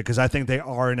just worth it because I think they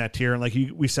are in that tier. And like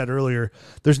we said earlier,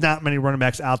 there's not many running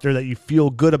backs out there that you feel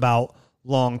good about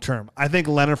long term. I think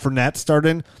Leonard Fournette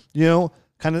starting,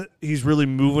 he's really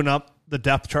moving up the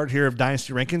depth chart here of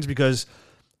Dynasty rankings because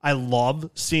I love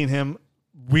seeing him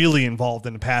really involved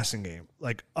in the passing game,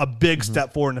 like a big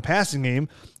step forward in the passing game.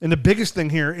 And the biggest thing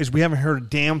here is we haven't heard a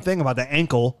damn thing about the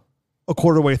ankle a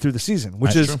quarter way through the season,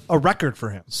 which is a record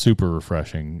for him. Super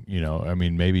refreshing.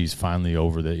 Maybe he's finally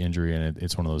over the injury and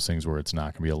it's one of those things where it's not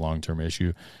going to be a long-term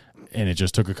issue. And it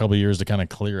just took a couple of years to kind of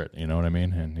clear it. You know what I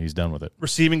mean? And he's done with it.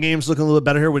 Receiving game's looking a little bit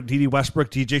better here with D.D.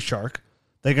 Westbrook, DJ Shark.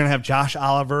 They're going to have Josh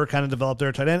Oliver kind of develop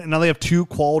their tight end. And now they have 2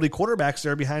 quality quarterbacks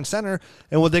there behind center.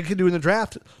 And what they could do in the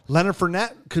draft, Leonard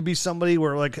Fournette could be somebody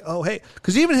where like, oh, hey,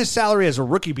 because even his salary as a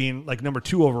rookie being like number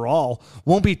 2 overall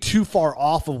won't be too far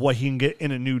off of what he can get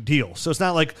in a new deal. So it's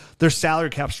not like their salary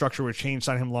cap structure would change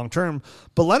on him long term.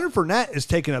 But Leonard Fournette is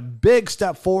taking a big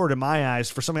step forward in my eyes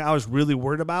for something I was really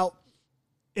worried about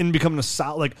in becoming a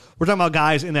solid. Like we're talking about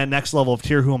guys in that next level of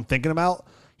tier who I'm thinking about.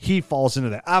 he falls into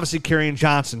that. Obviously, Kerryon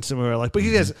Johnson, similar, like, but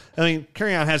he has. I mean,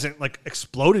 Kerryon hasn't like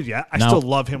exploded yet. I still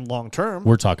love him long term.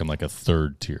 We're talking like a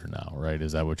third tier now, right?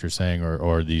 Is that what you're saying,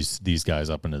 or these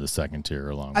guys up into the second tier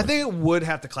along? I think it would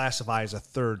have to classify as a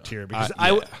third tier because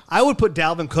I would put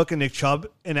Dalvin Cook and Nick Chubb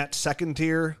in that second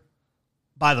tier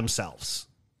by themselves,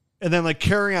 and then like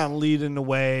Kerryon leading the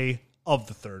way of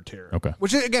the third tier. Okay,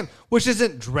 which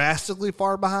isn't drastically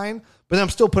far behind, but I'm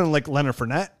still putting like Leonard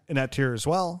Fournette in that tier as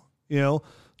well. You know.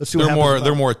 Let's see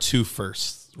they're more 2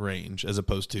 firsts range as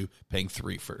opposed to paying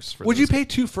 3 firsts. Would you pay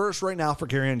 2 firsts right now for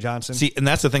Kerryon Johnson? See, and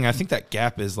that's the thing. I think that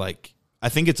gap is like, I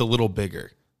think it's a little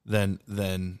bigger than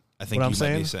I think you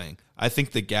might be saying. I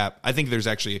think the gap. I think there's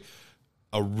actually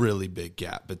a really big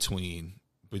gap between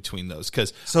those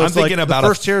because I'm thinking like about the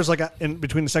first tier is like in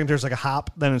between the second tier is like a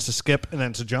hop, then it's a skip, and then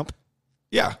it's a jump.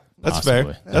 Yeah. That's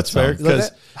Possibly. fair. That's fair.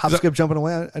 Because hop, skip, jumping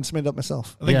away. I just made it up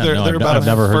myself. I think they're about I've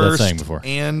never heard that saying first before.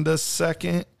 And a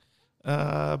second,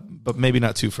 but maybe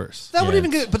not 2 firsts. That would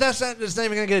even get, but that's not even going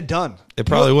to get it done. It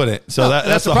probably wouldn't. So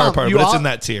that's the hard part. But it's in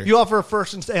that tier. You offer a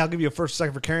first and say, I'll give you a first,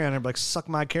 second for Kerryon. And like, suck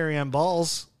my Kerryon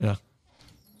balls. Yeah.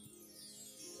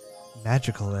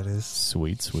 Magical, that is.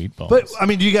 Sweet balls. But I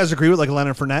mean, do you guys agree with like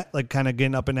Leonard Fournette, like kind of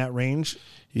getting up in that range?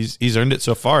 He's earned it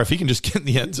so far. If he can just get in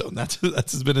the end zone, that's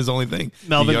been his only thing.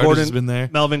 Melvin Gordon has been there.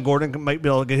 Melvin Gordon might be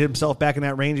able to get himself back in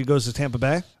that range. He goes to Tampa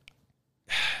Bay.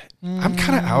 I'm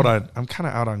kind of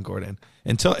out on Gordon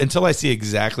until I see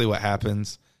exactly what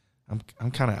happens.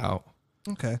 I'm kind of out.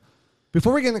 Okay.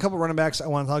 Before we get in a couple running backs, I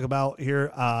want to talk about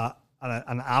here on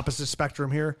the opposite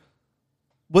spectrum here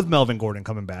with Melvin Gordon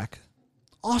coming back.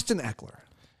 Austin Eckler.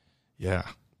 Yeah.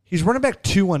 He's running back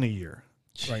 2 on the year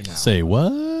right now. Say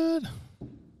what?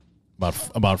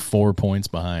 About 4 points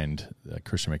behind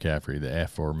Christian McCaffrey, the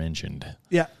aforementioned.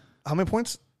 Yeah. How many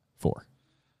points? 4.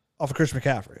 Off of Christian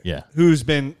McCaffrey. Yeah. Who's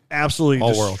been absolutely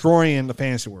destroying the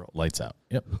fantasy world. Lights out.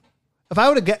 Yep. If I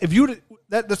would have if you would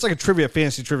that's like a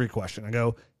fantasy trivia question. I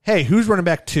go, hey, who's running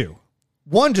back 2?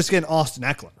 One, just getting Austin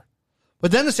Eckler.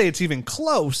 But then to say it's even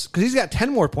close, because he's got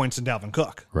 10 more points than Dalvin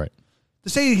Cook. Right. To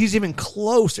say he's even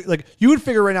close, like you would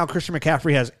figure right now Christian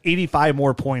McCaffrey has 85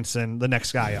 more points than the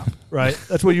next guy up, right?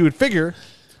 That's what you would figure.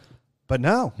 But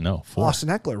no. 4. Austin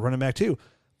Eckler, running back 2.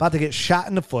 About to get shot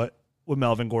in the foot with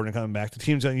Melvin Gordon coming back. The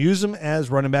team's going to use him as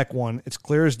running back 1. It's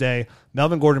clear as day.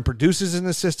 Melvin Gordon produces in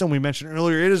the system. We mentioned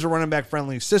earlier it is a running back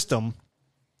friendly system.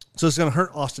 So it's going to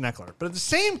hurt Austin Eckler. But at the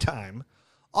same time,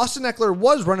 Austin Eckler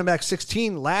was running back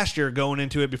 16 last year going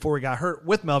into it before he got hurt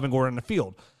with Melvin Gordon in the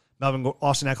field.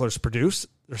 Austin Eckler's produced.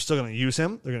 They're still going to use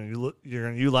him. You're going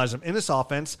to utilize him in this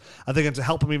offense. I think it's to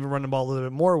help him even run the ball a little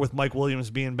bit more with Mike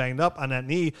Williams being banged up on that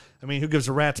knee. I mean, who gives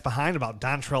a rat's behind about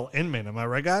Dontrell Inman? Am I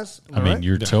right, guys? I mean,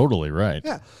 you're totally right.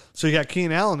 Yeah. So you got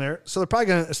Keenan Allen there. So they're probably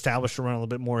going to establish the run a little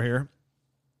bit more here.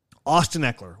 Austin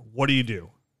Eckler, what do you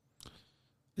do?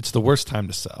 It's the worst time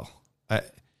to sell.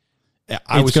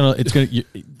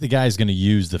 The guy's gonna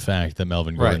use the fact that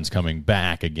Melvin Gordon's coming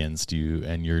back against you,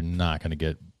 and you're not gonna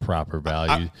get proper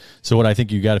value. So what I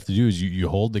think you got to do is you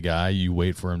hold the guy, you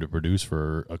wait for him to produce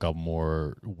for a couple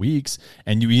more weeks,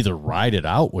 and you either ride it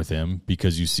out with him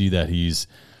because you see that he's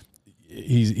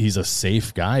a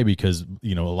safe guy because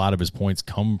a lot of his points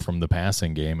come from the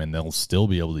passing game, and they'll still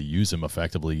be able to use him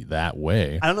effectively that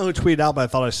way. I don't know who tweeted out, but I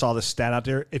thought I saw this stat out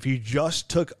there. If you just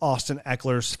took Austin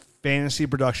Eckler's fantasy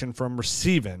production from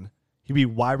receiving, he'd be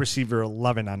wide receiver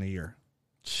 11 on the year.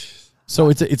 So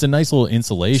it's a nice little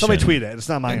insulation. Somebody tweeted it. It's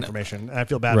not my information. And I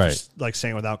feel bad for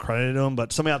saying without credit to him,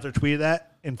 but somebody out there tweeted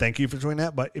that, and thank you for doing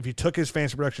that. But if you took his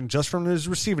fantasy production just from his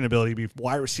receiving ability, he'd be a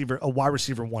wide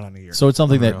receiver 1 on the year. So it's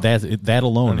something that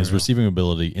alone, his receiving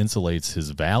ability insulates his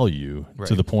value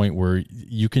to the point where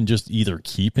you can just either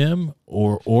keep him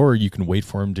or you can wait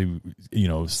for him to,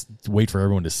 wait for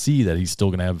everyone to see that he's still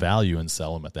going to have value and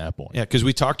sell him at that point. Yeah, because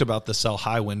we talked about the sell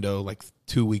high window like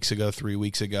 2 weeks ago, 3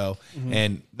 weeks ago,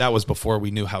 and that was before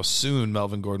we knew how soon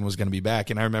Melvin Gordon was going to be back.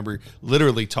 And I remember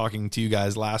literally talking to you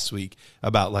guys last week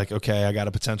about like, okay, I got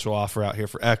a potential offer out here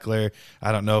for Eckler.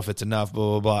 I don't know if it's enough,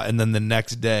 blah, blah, blah. And then the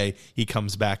next day he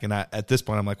comes back, and at this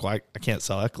point I'm like, well, I can't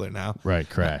sell Eckler now. Right,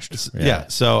 crashed. Yeah.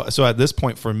 So at this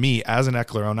point for me as an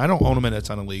Eckler owner, I don't own him in a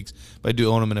ton of leagues, but I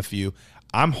do own him in a few.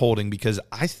 I'm holding because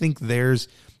I think there's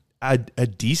a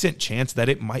decent chance that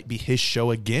it might be his show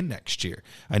again next year.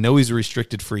 I know he's a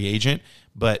restricted free agent,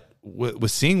 but with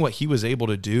seeing what he was able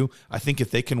to do, I think if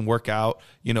they can work out,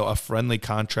 a friendly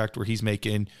contract where he's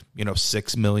making,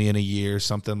 $6 million a year,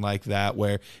 something like that,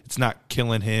 where it's not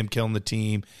killing him, killing the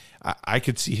team, I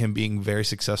could see him being very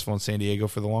successful in San Diego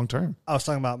for the long term. I was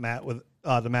talking about Matt with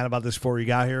Matt about this before you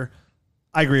got here.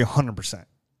 I agree 100%.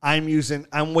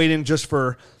 I'm waiting just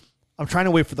for. I'm trying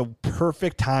to wait for the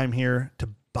perfect time here to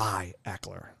buy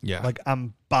Eckler. Yeah. Like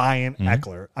I'm buying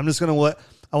Eckler. I'm just going to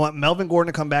I want Melvin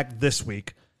Gordon to come back this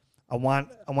week. I want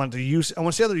to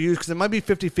see how they're used because it might be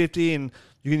 50-50 and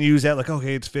you can use that like,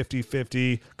 okay, it's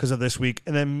 50-50 because of this week.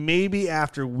 And then maybe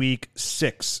after week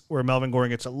 6 where Melvin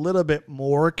Gordon gets a little bit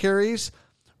more carries,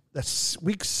 that's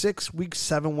week 6, week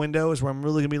 7 window is where I'm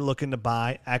really going to be looking to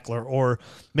buy Eckler or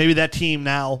maybe that team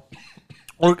now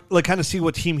or like kind of see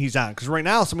what team he's on. Because right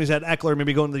now somebody's had Eckler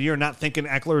maybe going into the year not thinking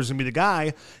Eckler is going to be the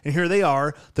guy. And here they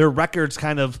are. Their record's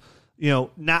kind of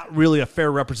not really a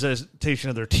fair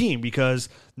representation of their team because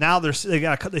now they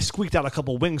squeaked out a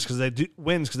couple wins because they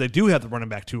do have the running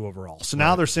back 2 overall. So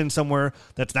now they're sitting somewhere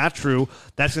that's not true.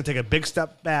 That's going to take a big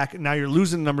step back. Now you're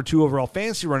losing number 2 overall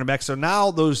fantasy running back. So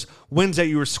now those wins that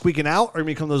you were squeaking out are going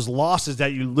to become those losses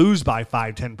that you lose by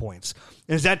 5-10 points.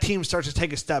 And as that team starts to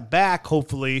take a step back,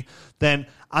 hopefully, then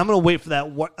I'm going to wait for that.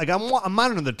 I'm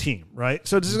monitoring the team, right?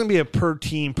 So this is going to be a per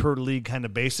team, per league kind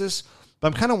of basis. But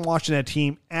I'm kind of watching that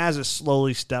team as it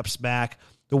slowly steps back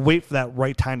to wait for that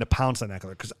right time to pounce on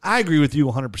Eckler. Because I agree with you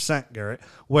 100%, Garrett,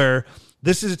 where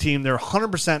this is a team, they're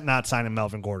 100% not signing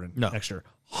Melvin Gordon next year.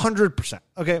 100%.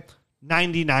 Okay?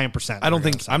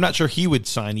 99%. I'm not sure he would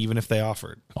sign even if they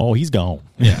offered. Oh, he's gone.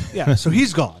 Yeah, so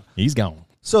he's gone. He's gone.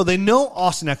 So they know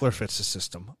Austin Eckler fits the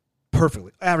system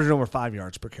perfectly, averaging over 5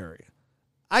 yards per carry.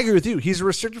 I agree with you. He's a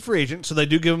restricted free agent, so they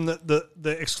do give him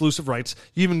the exclusive rights.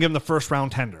 You even give him the first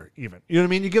round tender, even. You know what I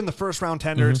mean? You give him the first round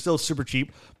tender, it's still super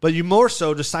cheap, but you more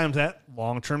so just sign him to that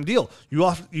long term deal. You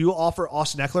offer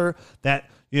Austin Eckler that,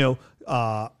 I'm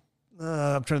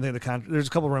trying to think of the contract. There's a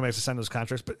couple of running backs that sign those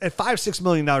contracts, but at $5-6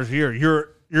 million a year,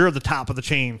 you're at the top of the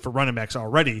chain for running backs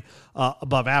already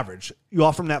above average. You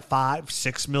offer him that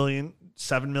 $5-6 million,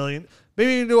 $7 million,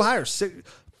 maybe you can do a higher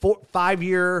 5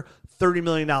 year. $30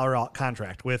 million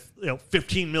contract with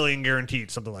 $15 million guaranteed,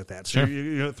 something like that. So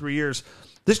Sure. 3 years.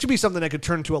 This could be something that could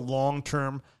turn into a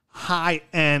long-term,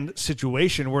 high-end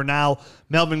situation where now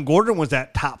Melvin Gordon was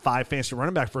that top 5 fantasy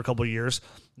running back for a couple of years.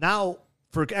 Now,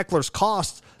 for Eckler's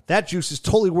cost, that juice is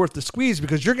totally worth the squeeze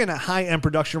because you're getting a high-end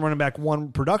production running back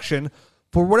 1 production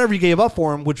for whatever you gave up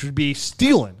for him, which would be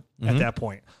stealing at that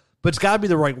point. But it's got to be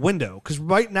the right window because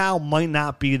right now might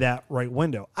not be that right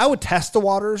window. I would test the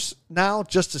waters now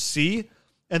just to see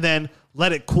and then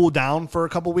let it cool down for a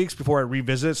couple weeks before I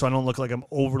revisit it so I don't look like I'm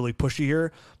overly pushy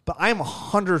here. But I am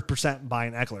 100%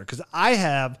 buying Eckler because I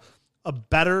have a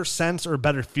better sense or a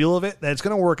better feel of it that it's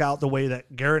going to work out the way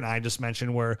that Garrett and I just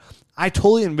mentioned where I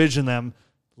totally envision them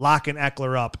locking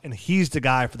Eckler up, and he's the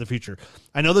guy for the future.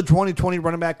 I know the 2020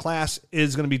 running back class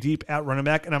is going to be deep at running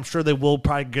back, and I'm sure they will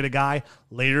probably get a guy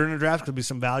later in the draft. Could be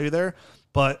some value there.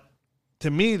 But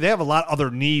to me, they have a lot of other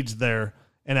needs there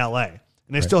in LA, and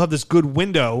they still have this good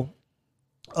window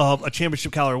of a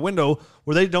championship caliber window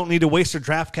where they don't need to waste their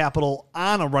draft capital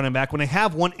on a running back when they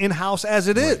have one in-house as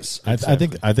it is. I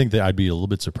think that I'd be a little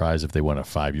bit surprised if they won a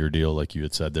 5-year deal like you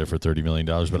had said there for $30 million.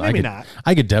 But Maybe not.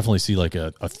 I could definitely see like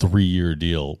a 3-year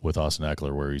deal with Austin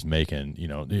Eckler where he's making,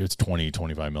 it's 20,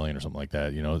 25 million or something like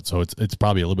that. So it's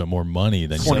probably a little bit more money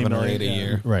than 7 or 8 a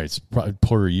year. Right. It's probably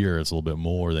per year. It's a little bit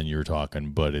more than you're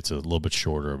talking, but it's a little bit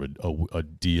shorter of a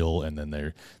deal. And then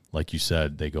they're, like you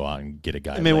said, they go out and get a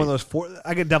guy. I mean, one of those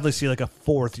I could definitely see like a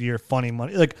 4th year funny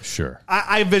money. Like, sure.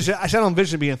 I don't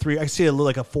envision it being 3. I see it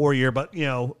like a 4 year, but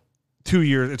 2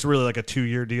 years. It's really like a 2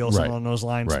 year deal, something along those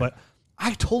lines. Right. But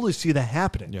I totally see that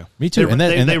happening. Yeah, me too.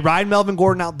 They ride Melvin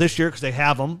Gordon out this year because they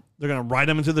have him. They're going to ride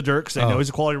him into the dirt because they know he's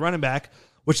a quality running back,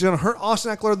 which is going to hurt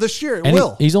Austin Eckler this year. It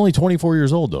will. He's only 24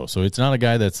 years old, though, so it's not a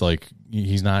guy that's like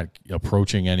he's not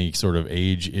approaching any sort of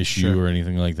age issue or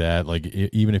anything like that. Like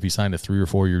even if he signed a 3 or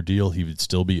 4 year deal, he would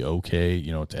still be okay.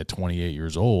 At 28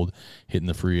 years old, hitting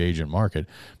the free agent market.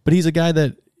 But he's a guy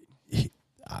that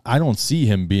I don't see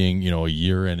him being a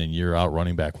year in and year out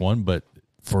running back 1, but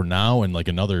for now and like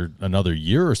another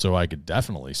year or so, I could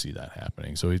definitely see that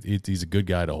happening. So he's a good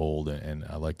guy to hold, and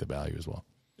I like the value as well.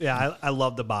 Yeah, I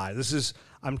love the buy.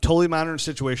 I'm totally monitoring the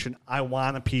situation. I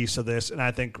want a piece of this, and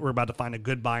I think we're about to find a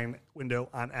good buying window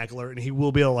on Eckler, and he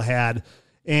will be able to add.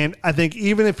 And I think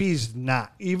even if he's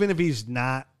not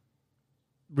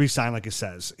re-signed like it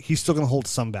says, he's still going to hold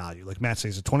some value. Like Matt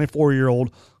says, he's a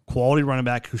 24-year-old quality running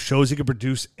back who shows he can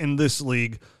produce in this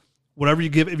league. Whatever you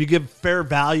give, if you give fair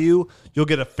value, you'll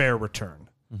get a fair return.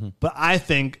 Mm-hmm. But I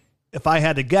think if I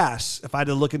had to guess, if I had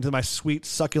to look into my sweet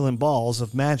succulent balls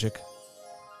of magic,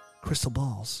 crystal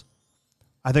balls,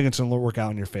 I think it's going to work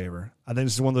out in your favor. I think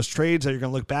this is one of those trades that you're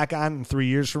going to look back on in 3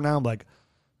 years from now and be like,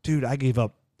 dude, I gave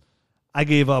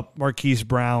up Marquise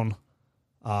Brown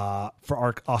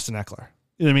for Austin Eckler.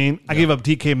 You know what I mean? Yeah. I gave up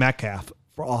DK Metcalf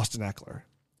for Austin Eckler.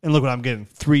 and look what I'm getting.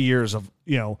 3 years of,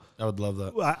 I would love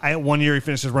that. I 1 year he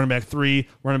finished as running back 3,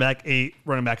 running back 8,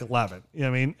 running back 11. You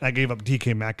know what I mean? I gave up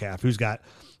DK Metcalf, who's got,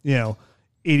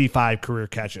 85 career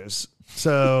catches.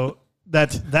 So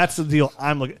that's the deal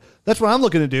I'm looking. That's what I'm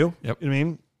looking to do. Yep. You know what I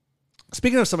mean?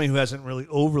 Speaking of somebody who hasn't really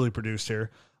overly produced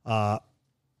here,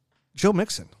 Joe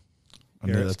Mixon.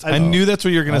 I knew that's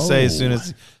what you were going to say as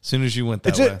soon as you went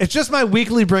that way. It's just my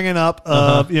weekly bringing up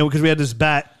of because we had this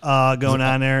bet going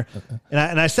on there,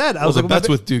 and I said I was the bet's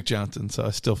with Duke Johnson, so I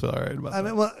still feel all right about that.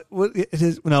 I mean, it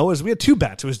is we had 2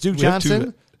 bets. It was Duke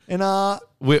Johnson and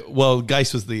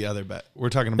Geis was the other bet. We're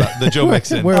talking about the Joe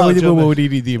Mixon. We're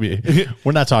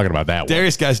not talking about that one.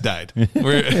 Darius Geis died.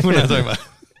 We're not talking about.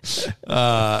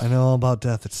 I know all about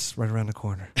death. It's right around the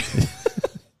corner.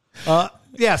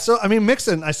 Yeah, so, I mean,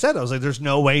 Mixon, I was like, there's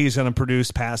no way he's going to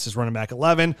produce past his running back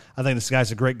 11. I think this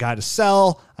guy's a great guy to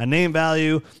sell, a name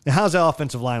value. And how's that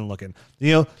offensive line looking?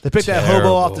 They picked that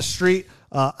hobo off the street,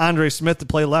 Andre Smith, to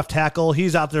play left tackle.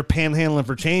 He's out there panhandling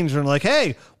for change. And they're like,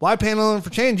 hey, why panhandling for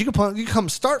change? You can come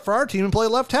start for our team and play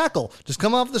left tackle. Just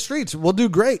come off the streets. We'll do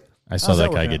great. I saw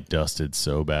that guy get dusted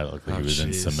so bad. It looked like he was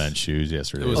in cement shoes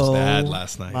yesterday. It was bad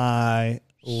last night. My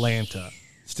Lanta.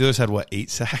 Steelers had, 8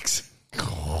 sacks?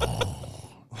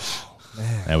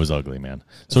 Man. That was ugly, man.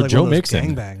 So Joe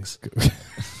Mixon. Gangbangs.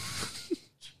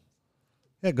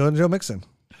 Yeah, go to Joe Mixon.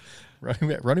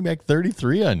 Running back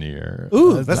 33 on here.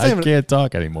 Ooh, I can't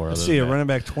talk anymore. Let's see, a running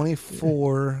back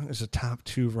 24 is a top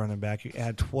 2 running back. You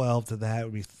add 12 to that, it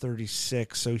would be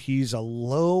 36. So he's a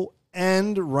low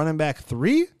end running back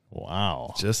 3.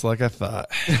 Wow. Just like I thought.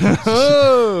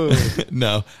 Oh.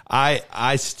 No,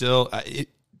 I still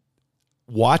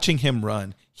watching him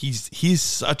run. He's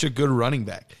such a good running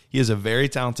back. He is a very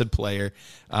talented player.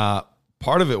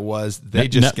 Part of it was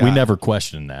we never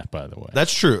questioned that, by the way.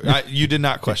 That's true. You did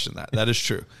not question that. That is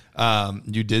true.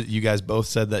 You guys both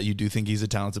said that you do think he's a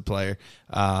talented player.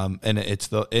 And it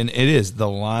is. The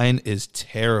line is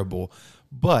terrible,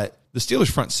 but the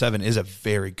Steelers' front 7 is a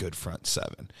very good front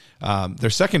 7. Their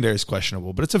secondary is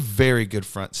questionable, but it's a very good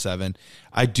front 7.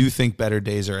 I do think better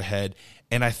days are ahead.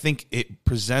 And I think it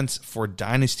presents for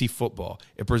Dynasty football,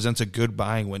 it presents a good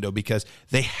buying window because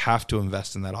they have to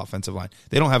invest in that offensive line.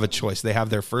 They don't have a choice. They have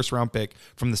their first-round pick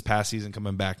from this past season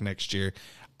coming back next year.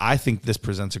 I think this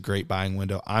presents a great buying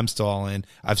window. I'm still all in.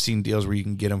 I've seen deals where you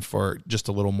can get them for just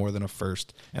a little more than a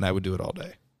first, and I would do it all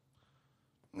day.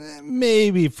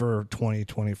 Maybe for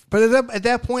 2020. But at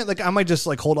that point, I might just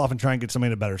hold off and try and get somebody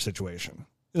in a better situation.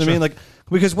 You know what I mean?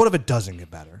 Because what if it doesn't get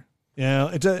better?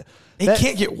 It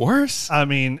can't get worse. I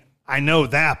mean, I know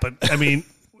that, but I mean,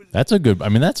 that's a good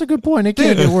point. It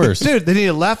can't get worse. Dude, they need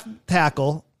a left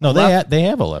tackle. No, they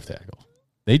have a left tackle.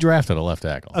 They drafted a left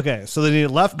tackle. Okay, so they need a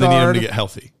left guard. They need him to get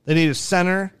healthy. They need a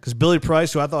center because Billy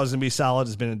Price, who I thought was going to be solid,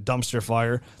 has been a dumpster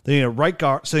fire. They need a right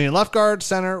guard. So they need a left guard,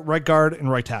 center, right guard,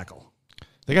 and right tackle.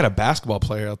 They got a basketball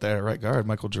player out there at right guard,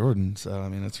 Michael Jordan. So, I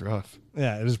mean, it's rough.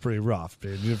 Yeah, it is pretty rough,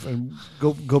 dude.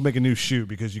 Go make a new shoe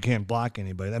because you can't block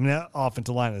anybody. I mean, that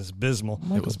offensive line is abysmal.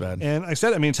 It was bad. And I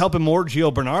said, it's helping more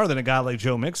Gio Bernard than a guy like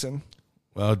Joe Mixon.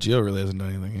 Well, Gio really hasn't done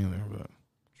anything either. But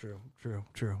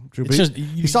True. But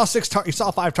he saw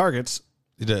 5 targets.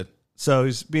 He did. So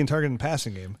he's being targeted in the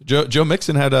passing game. Joe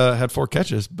Mixon had 4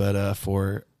 catches, but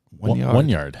for 1 yard. 1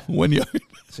 yard. 1 yard.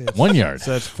 1 yard.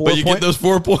 So that's 4 But you get those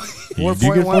 4 points. You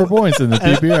do get 4 points in the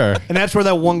PPR. And that's where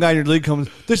that one guy in your league comes,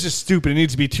 this is stupid. It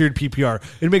needs to be tiered PPR.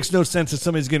 It makes no sense that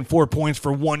somebody's getting 4 points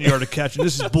for 1 yard of catch. And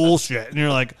this is bullshit. And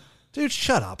you're like, dude,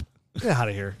 shut up. Get out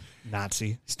of here,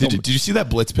 Nazi. Did you see that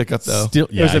blitz pickup, though?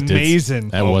 It was amazing.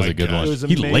 That was a good one.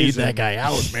 He laid that guy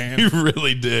out, man. He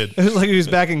really did. It was like he was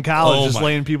back in college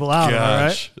laying people out.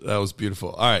 Gosh, all right? That was beautiful.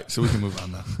 All right, so we can move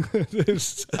on now.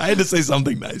 I had to say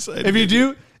something nice.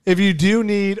 If you do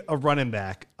need a running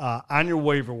back on your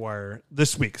waiver wire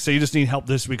this week, so you just need help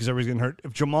this week because everybody's getting hurt.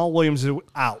 If Jamal Williams is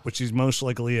out, which he's most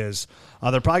likely is,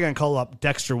 they're probably going to call up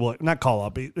Dexter Williams. Not call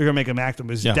up, they're going to make him active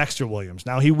as Dexter Williams.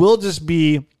 Now, he will just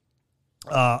be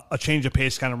a change of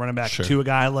pace kind of running back to a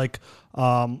guy like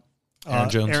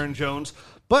Aaron Jones.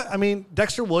 But, I mean,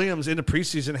 Dexter Williams in the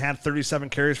preseason had 37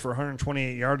 carries for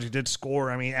 128 yards. He did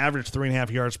score, averaged 3.5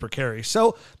 yards per carry.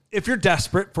 So, if you're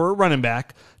desperate for a running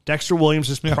back, Dexter Williams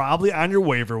is probably on your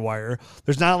waiver wire.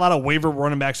 There's not a lot of waiver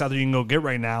running backs out there you can go get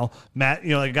right now. Matt,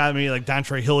 a guy maybe like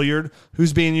Dontre Hilliard,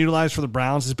 who's being utilized for the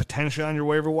Browns, is potentially on your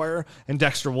waiver wire, and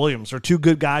Dexter Williams are 2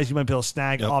 good guys you might be able to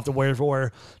snag off the waiver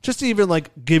wire just to even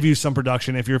give you some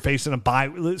production if you're facing a bye.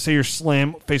 Let's say you're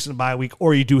slim, facing a bye week,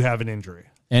 or you do have an injury.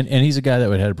 And he's a guy that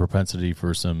would have a propensity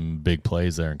for some big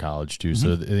plays there in college too.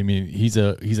 So I mean, he's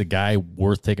a guy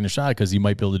worth taking a shot because he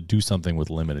might be able to do something with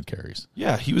limited carries.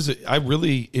 Yeah, I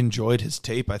really enjoyed his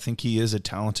tape. I think he is a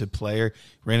talented player.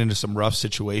 Ran into some rough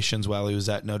situations while he was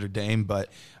at Notre Dame, but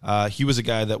he was a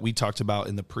guy that we talked about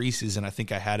in the preseason. I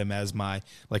think I had him as my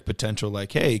potential,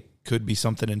 hey, could be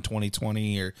something in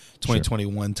 2020 or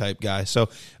 2021 type guy. So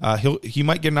he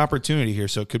might get an opportunity here.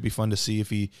 So it could be fun to see if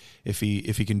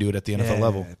he can do it at the NFL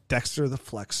level. Dexter the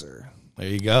Flexer. There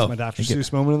you go. That's my Dr.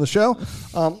 Seuss moment of the show.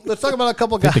 Let's talk about a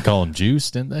couple guys. They call him Juice,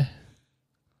 didn't they?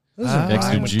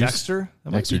 Dexter Juice. Dexter.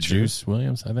 Dexter Juice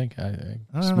Williams, I think. I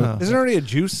don't know. Isn't there already a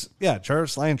Juice? Yeah,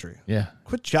 Jarvis Landry. Yeah.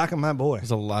 Quit jocking my boy.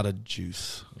 There's a lot of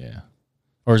juice. Yeah.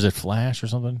 Or is it Flash or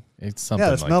something? It's something.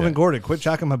 Yeah, it's like Melvin that. Gordon. Quit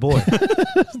jocking my boy.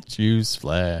 Juice,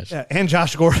 Flash. Yeah, and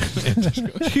Josh Gordon.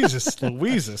 Jesus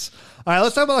Louises. All right,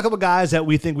 let's talk about a couple guys that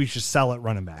we think we should sell at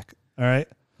running back. All right.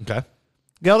 Okay.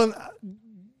 Geldon,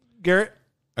 Garrett.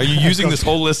 Are you using this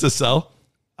whole list to sell?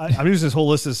 I'm using this whole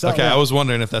list as sell. Okay, I was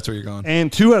wondering if that's where you're going.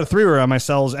 And 2 out of 3 were on my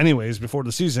sells anyways before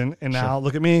the season. And now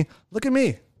look at me. Look at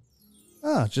me.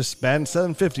 Just batting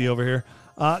 750 over here.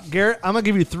 Garrett, I'm gonna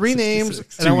give you 3 names.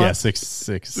 And I want,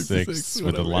 666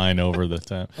 with a line over the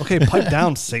top. Okay, pipe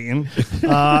down, Satan.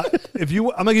 I'm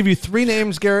gonna give you 3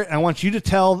 names, Garrett. And I want you to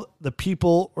tell the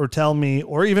people, or tell me,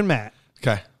 or even Matt,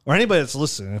 Okay. or anybody that's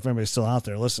listening, if anybody's still out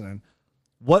there listening,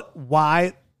 what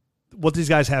these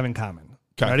guys have in common.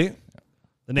 Okay. Ready?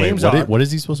 The Wait, names are. what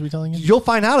is he supposed to be telling you? You'll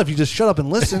find out if you just shut up and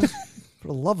listen. For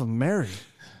the love of Mary.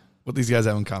 What these guys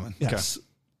have in common. Yes.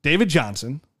 David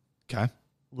Johnson, Okay.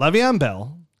 Le'Veon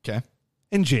Bell, Okay.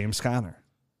 and James Conner.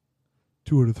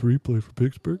 2 out of 3 play for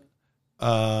Pittsburgh.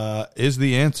 Is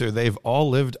the answer. They've all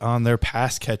lived on their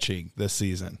pass catching this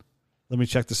season. Let me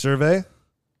check the survey.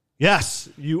 Yes,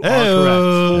 you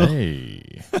are correct.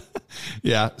 Hey.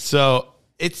 Yeah. So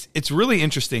it's really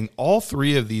interesting. All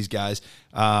 3 of these guys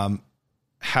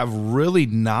have really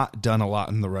not done a lot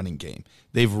in the running game.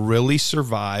 They've really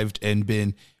survived and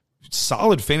been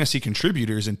solid fantasy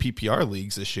contributors in PPR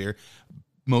leagues this year,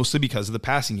 mostly because of the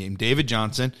passing game. David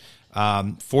Johnson,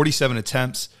 47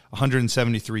 attempts,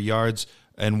 173 yards,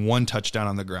 and 1 touchdown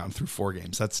on the ground through 4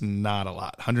 games. That's not a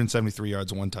lot. 173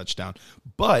 yards, 1 touchdown.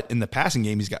 But in the passing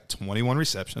game, he's got 21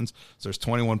 receptions. So there's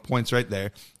 21 points right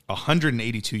there.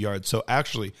 182 yards. So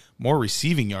actually more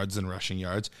receiving yards than rushing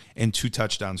yards, and 2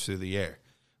 touchdowns through the air.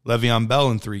 Le'Veon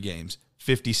Bell in 3 games,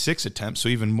 56 attempts. So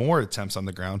even more attempts on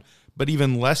the ground, but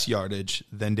even less yardage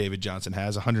than David Johnson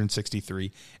has,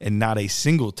 163, and not a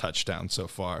single touchdown so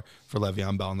far for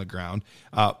Le'Veon Bell on the ground.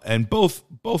 And both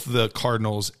the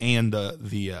Cardinals and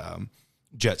the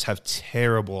Jets have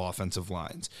terrible offensive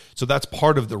lines. So that's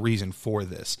part of the reason for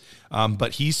this.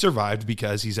 But he survived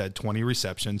because he's had 20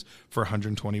 receptions for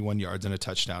 121 yards and a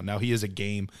touchdown. Now he is a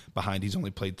game behind. He's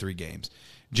only played 3 games.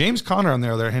 James Conner, on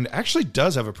the other hand, actually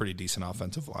does have a pretty decent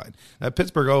offensive line. That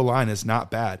Pittsburgh O-line is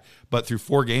not bad, but through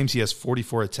 4 games, he has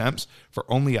 44 attempts for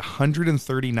only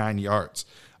 139 yards.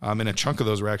 And a chunk of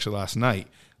those were actually last night,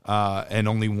 and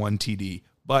only 1 TD.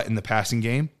 But in the passing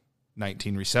game,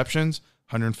 19 receptions,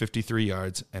 153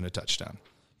 yards, and a touchdown.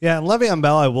 Yeah, and Le'Veon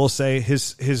Bell, I will say,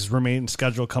 his remaining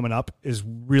schedule coming up is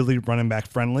really running back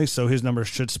friendly, so his numbers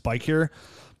should spike here.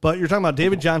 But you're talking about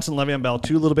David Johnson, Le'Veon Bell,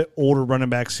 2 a little bit older running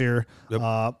backs here,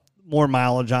 more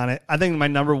mileage on it. I think my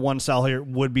number 1 sell here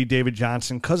would be David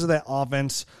Johnson because of that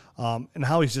offense and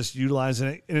how he's just utilizing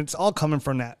it. And it's all coming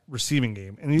from that receiving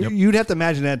game. And you'd have to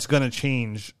imagine that's going to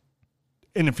change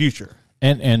in the future.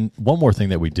 And one more thing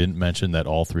that we didn't mention that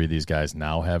all 3 of these guys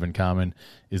now have in common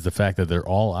is the fact that they're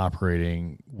all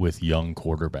operating with young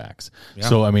quarterbacks. Yeah.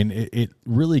 So, I mean, it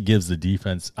really gives the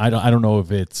defense – I don't know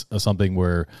if it's something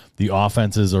where the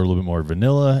offenses are a little bit more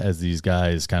vanilla as these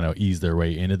guys kind of ease their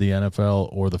way into the NFL,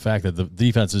 or the fact that the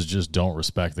defenses just don't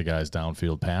respect the guys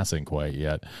downfield passing quite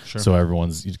yet. Sure. So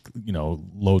everyone's,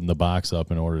 loading the box up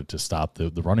in order to stop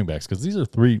the running backs, because these are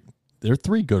 3 – they're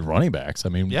 3 good running backs. I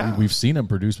mean, we've seen them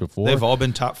produce before. They've all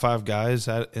been top 5 guys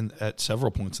at several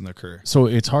points in their career. So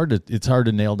it's hard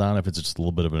to nail down if it's just a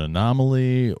little bit of an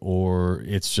anomaly or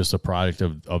it's just a product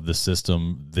of the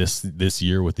system this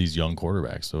year with these young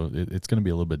quarterbacks. So it's going to be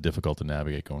a little bit difficult to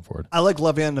navigate going forward. I like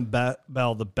Le'Veon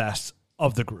Bell the best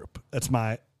of the group. That's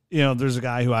my there's a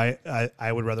guy who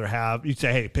I would rather have. You'd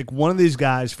say, hey, pick one of these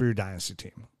guys for your dynasty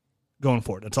team going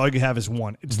forward. That's all you can have is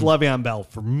one. It's Le'Veon Bell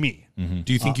for me. Mm-hmm.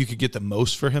 Do you think you could get the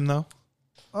most for him, though?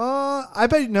 I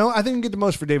bet no. I think you can get the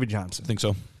most for David Johnson. I think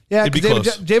so. Yeah,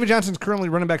 because David Johnson's currently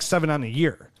running back 7 on the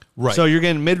year. Right. So you're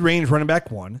getting mid-range running back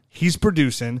 1. He's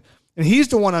producing. And he's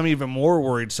the one I'm even more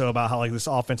worried about how like this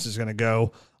offense is going to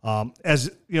go.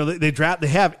 As you know, they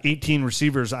have 18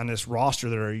 receivers on this roster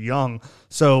that are young.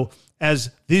 So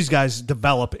as these guys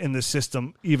develop in the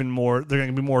system even more, they're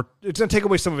going to be more. It's going to take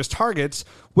away some of his targets,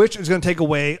 which is going to take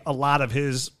away a lot of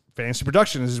his fantasy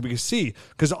production, as we can see,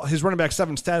 because his running back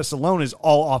 7 status alone is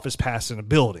all off his passing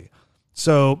ability.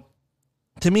 So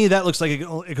to me, that looks like it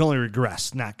can only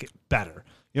regress, not get better.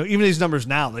 You know, even these numbers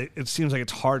now, it seems like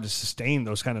it's hard to sustain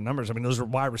those kind of numbers. I mean, those are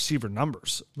wide receiver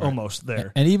numbers almost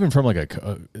there. And even from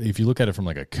if you look at it from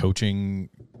like a coaching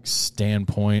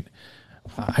standpoint,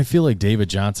 I feel like David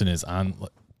Johnson he's on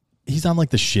like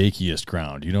the shakiest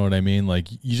ground. You know what I mean? Like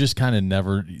you just kind of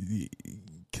never,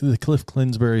 the Cliff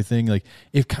Clinsbury thing, like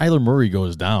if Kyler Murray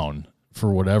goes down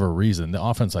for whatever reason, the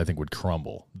offense I think would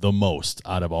crumble the most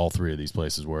out of all three of these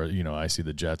places where, you know, I see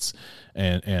the Jets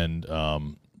and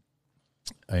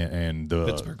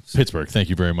the Pittsburgh. Thank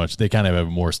you very much. They kind of have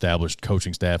a more established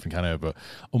coaching staff and kind of have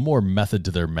a more method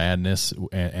to their madness,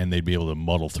 and they'd be able to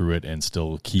muddle through it and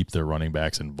still keep their running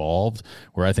backs involved,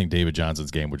 where I think David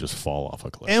Johnson's game would just fall off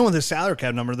a cliff. And with his salary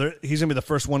cap number, he's going to be the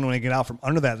first one when they get out from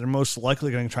under that. They're most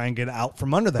likely going to try and get out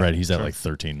from under that. Right, he's at like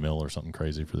 13 mil or something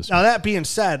crazy for this year. Now, year. that being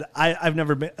said, I've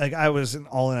never been, like, I wasn't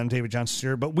all in on David Johnson this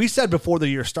year, but we said before the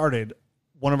year started,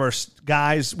 one of our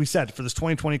guys, we said for this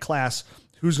 2020 class,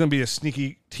 who's going to be a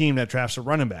sneaky team that drafts a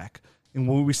running back? And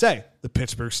what would we say? The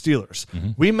Pittsburgh Steelers.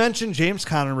 Mm-hmm. We mentioned James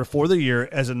Conner before the year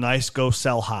as a nice go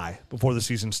sell high before the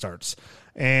season starts.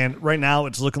 And right now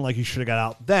it's looking like he should have got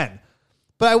out then.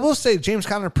 But I will say James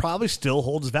Conner probably still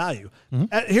holds value.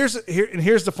 Mm-hmm.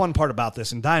 Here's the fun part about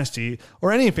this in Dynasty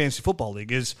or any fantasy football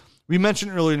league is we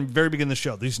mentioned earlier in the very beginning of the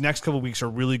show, these next couple of weeks are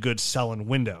really good selling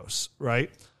windows, right?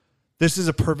 This is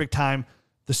a perfect time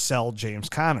to sell James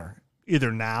Conner.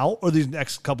 Either now or these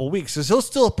next couple of weeks. Because he'll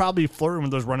still probably flirting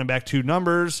with those running back 2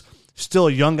 numbers, still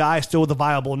a young guy, still with a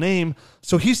viable name.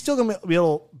 So he's still going to be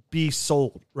able to be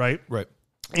sold, right? Right.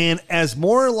 And as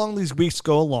more along these weeks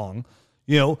go along,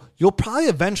 you know, you'll probably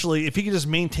eventually, if he can just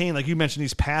maintain, like you mentioned,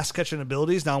 these pass catching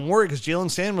abilities. Now I'm worried because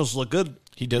Jalen Samuels looked good.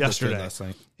 He did yesterday. Look good last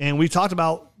night. And we talked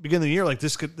about beginning of the year, like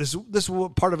this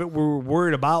part of it we were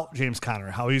worried about James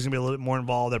Conner, how he's going to be a little bit more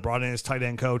involved. They brought in his tight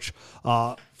end coach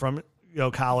from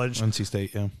college. NC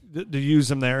State, yeah. To use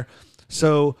them there.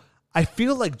 So I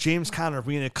feel like James Conner, if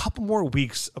we need a couple more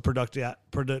weeks of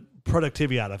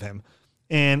productivity out of him,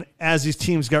 and as these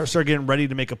teams start getting ready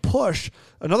to make a push,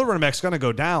 another running back's going to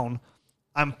go down.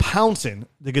 I'm pouncing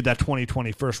to get that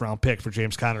 2020 first-round pick for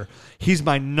James Conner. He's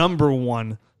my number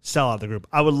one sellout of the group.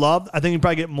 I think you'd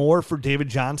probably get more for David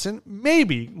Johnson,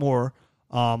 maybe more.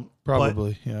 Probably,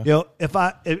 but, yeah. You know,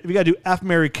 if you got to do F,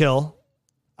 marry, kill,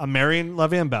 I'm marrying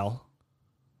Le'Veon Bell.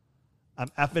 I'm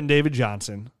effing David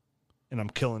Johnson, and I'm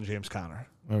killing James Conner.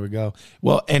 There we go.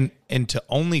 Well, and to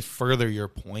only further your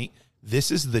point,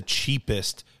 this is the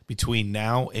cheapest between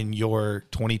now and your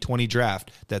 2020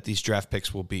 draft that these draft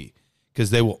picks will be,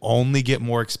 because they will only get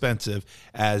more expensive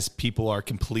as people are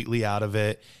completely out of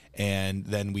it, and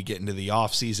then we get into the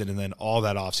offseason, and then all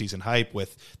that offseason hype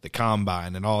with the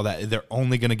combine and all that. They're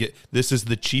only going to get – this is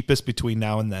the cheapest between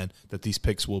now and then that these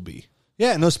picks will be.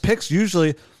 Yeah, and those picks,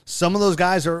 usually some of those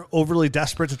guys are overly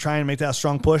desperate to try and make that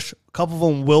strong push. A couple of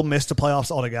them will miss the playoffs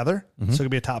altogether, so it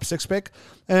could be a top 6 pick.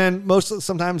 And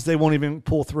sometimes they won't even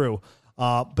pull through.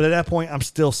 But at that point, I'm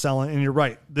still selling. And you're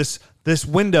right. This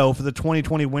window for the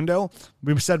 2020 window,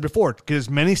 we've said before, get as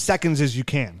many seconds as you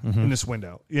can in this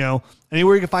window. You know,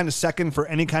 anywhere you can find a second for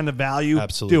any kind of value,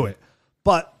 absolutely do it.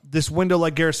 But this window,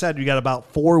 like Garrett said, you got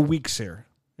about 4 weeks here.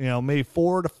 You know, maybe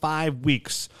 4 to 5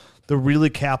 weeks to really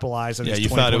capitalize on these 2020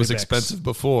 you thought it was picks. Expensive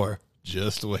before.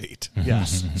 Just wait.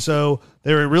 Yes. So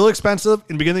they were real expensive.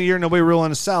 In the beginning of the year, nobody really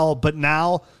wanted to sell. But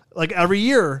now, like every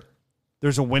year,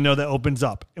 there's a window that opens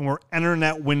up. And we're entering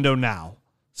that window now.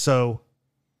 So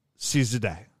seize the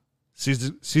day.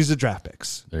 Seize the draft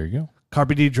picks. There you go.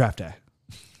 Carpe diem draft day.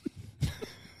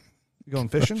 You going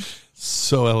fishing?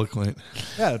 So eloquent.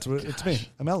 Yeah, it's me.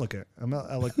 I'm eloquent.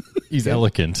 He's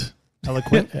eloquent.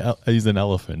 Eloquent? He's an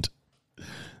elephant.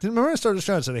 Remember I started the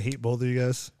show and said I hate both of you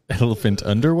guys? Elephant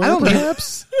underwear,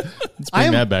 perhaps? Let's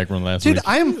bring that back from last week. Dude,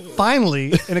 I am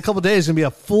finally, in a couple of days, going to be a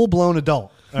full-blown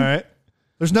adult. All right?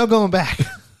 There's no going back.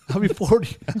 I'll be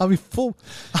 40. I'll be full.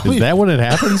 Is that when it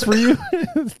happens for you?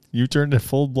 You turned a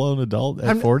full-blown adult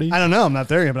at 40? I don't know. I'm not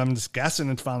there yet, but I'm just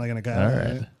guessing it's finally going to come. All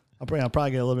right. I'll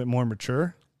probably get a little bit more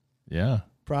mature. Yeah.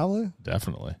 Probably.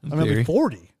 Definitely. I'm going to be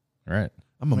 40. All right.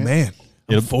 I'm a man.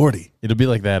 I'm 40. It'll be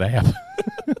like that app.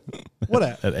 What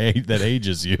app? that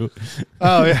ages you.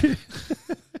 Oh, yeah.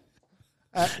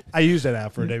 I used that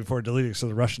app for a day before deleting it so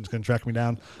the Russians couldn't track me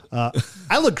down.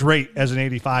 I look great as an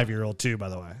 85-year-old too, by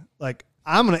the way. Like,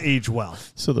 I'm going to age well.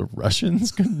 So the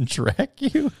Russians couldn't track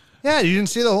you? Yeah, you didn't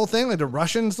see the whole thing? Like the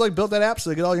Russians built that app so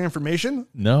they get all your information?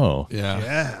 No.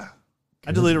 Yeah.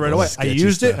 I deleted it right away. I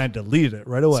used it and I deleted it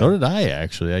right away. So did I,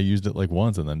 actually. I used it like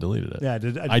once and then deleted it. Yeah, I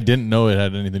did. I didn't know it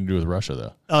had anything to do with Russia,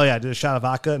 though. Oh, yeah, I did a shot of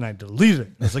vodka and I deleted it.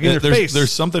 It's like in your face.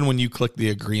 There's something when you click the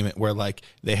agreement where like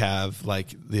they have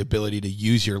like the ability to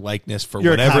use your likeness for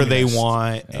whatever they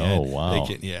want. Oh, wow.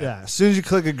 Yeah, as soon as you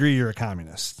click agree, you're a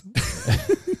communist.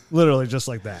 Literally just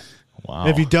like that. Wow. And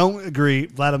if you don't agree,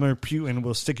 Vladimir Putin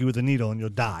will stick you with a needle and you'll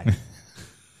die.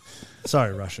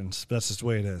 Sorry, Russians, but that's just the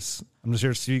way it is. I'm just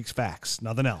here to speak facts,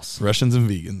 nothing else. Russians and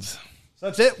vegans. So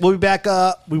that's it. We'll be back.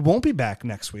 We won't be back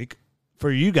next week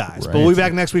for you guys, but Right. we'll be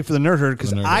back next week for the Nerd Herd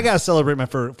because I got to celebrate my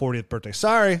 40th birthday.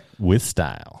 Sorry. With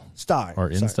style. Or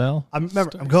in style? I'm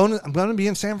going to be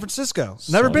in San Francisco.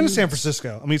 Never been to San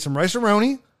Francisco. I'm going to eat some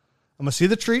rice-a-roni. I'm going to see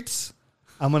the treats.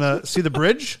 I'm going to see the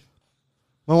bridge.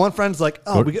 My one friend's like,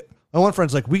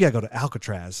 we gotta go to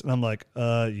Alcatraz, and I'm like,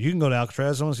 you can go to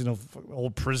Alcatraz. I want to see no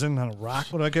old prison on a rock.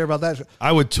 What do I care about that?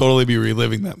 I would totally be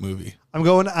reliving that movie. I'm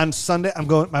going on Sunday.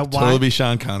 Totally be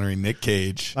Sean Connery, Nick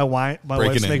Cage. My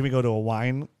wife's making me go to a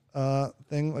wine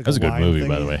thing. Like That's a good movie, thingy.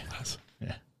 by the way.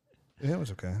 Yeah, it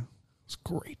was okay. It's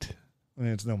great. I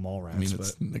mean, it's no mall rats. I mean,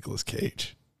 it's Nicolas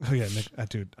Cage. Oh yeah,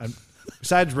 dude.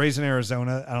 Besides Raising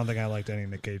Arizona, I don't think I liked any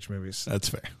Nick Cage movies. That's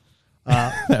fair.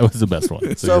 That was the best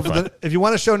one. So if you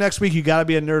want a show next week, you got to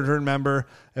be a Nerd Herd member.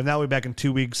 If not, we'll be back in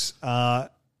 2 weeks. And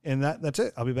that's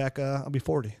it. I'll be back. I'll be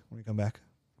 40 when we come back.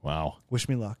 Wow. Wish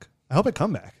me luck. I hope I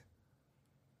come back.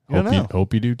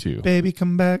 Hope you do too. Baby,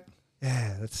 come back.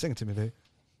 Yeah, let's sing it to me, baby.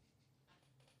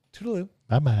 Toodaloo.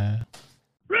 Bye-bye.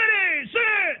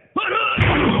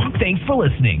 Thanks for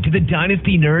listening to the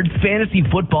Dynasty Nerds Fantasy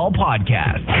Football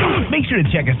Podcast. Make sure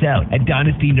to check us out at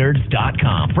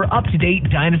dynastynerds.com for up-to-date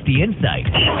Dynasty insight.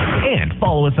 And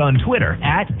follow us on Twitter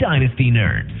at Dynasty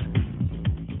Nerds.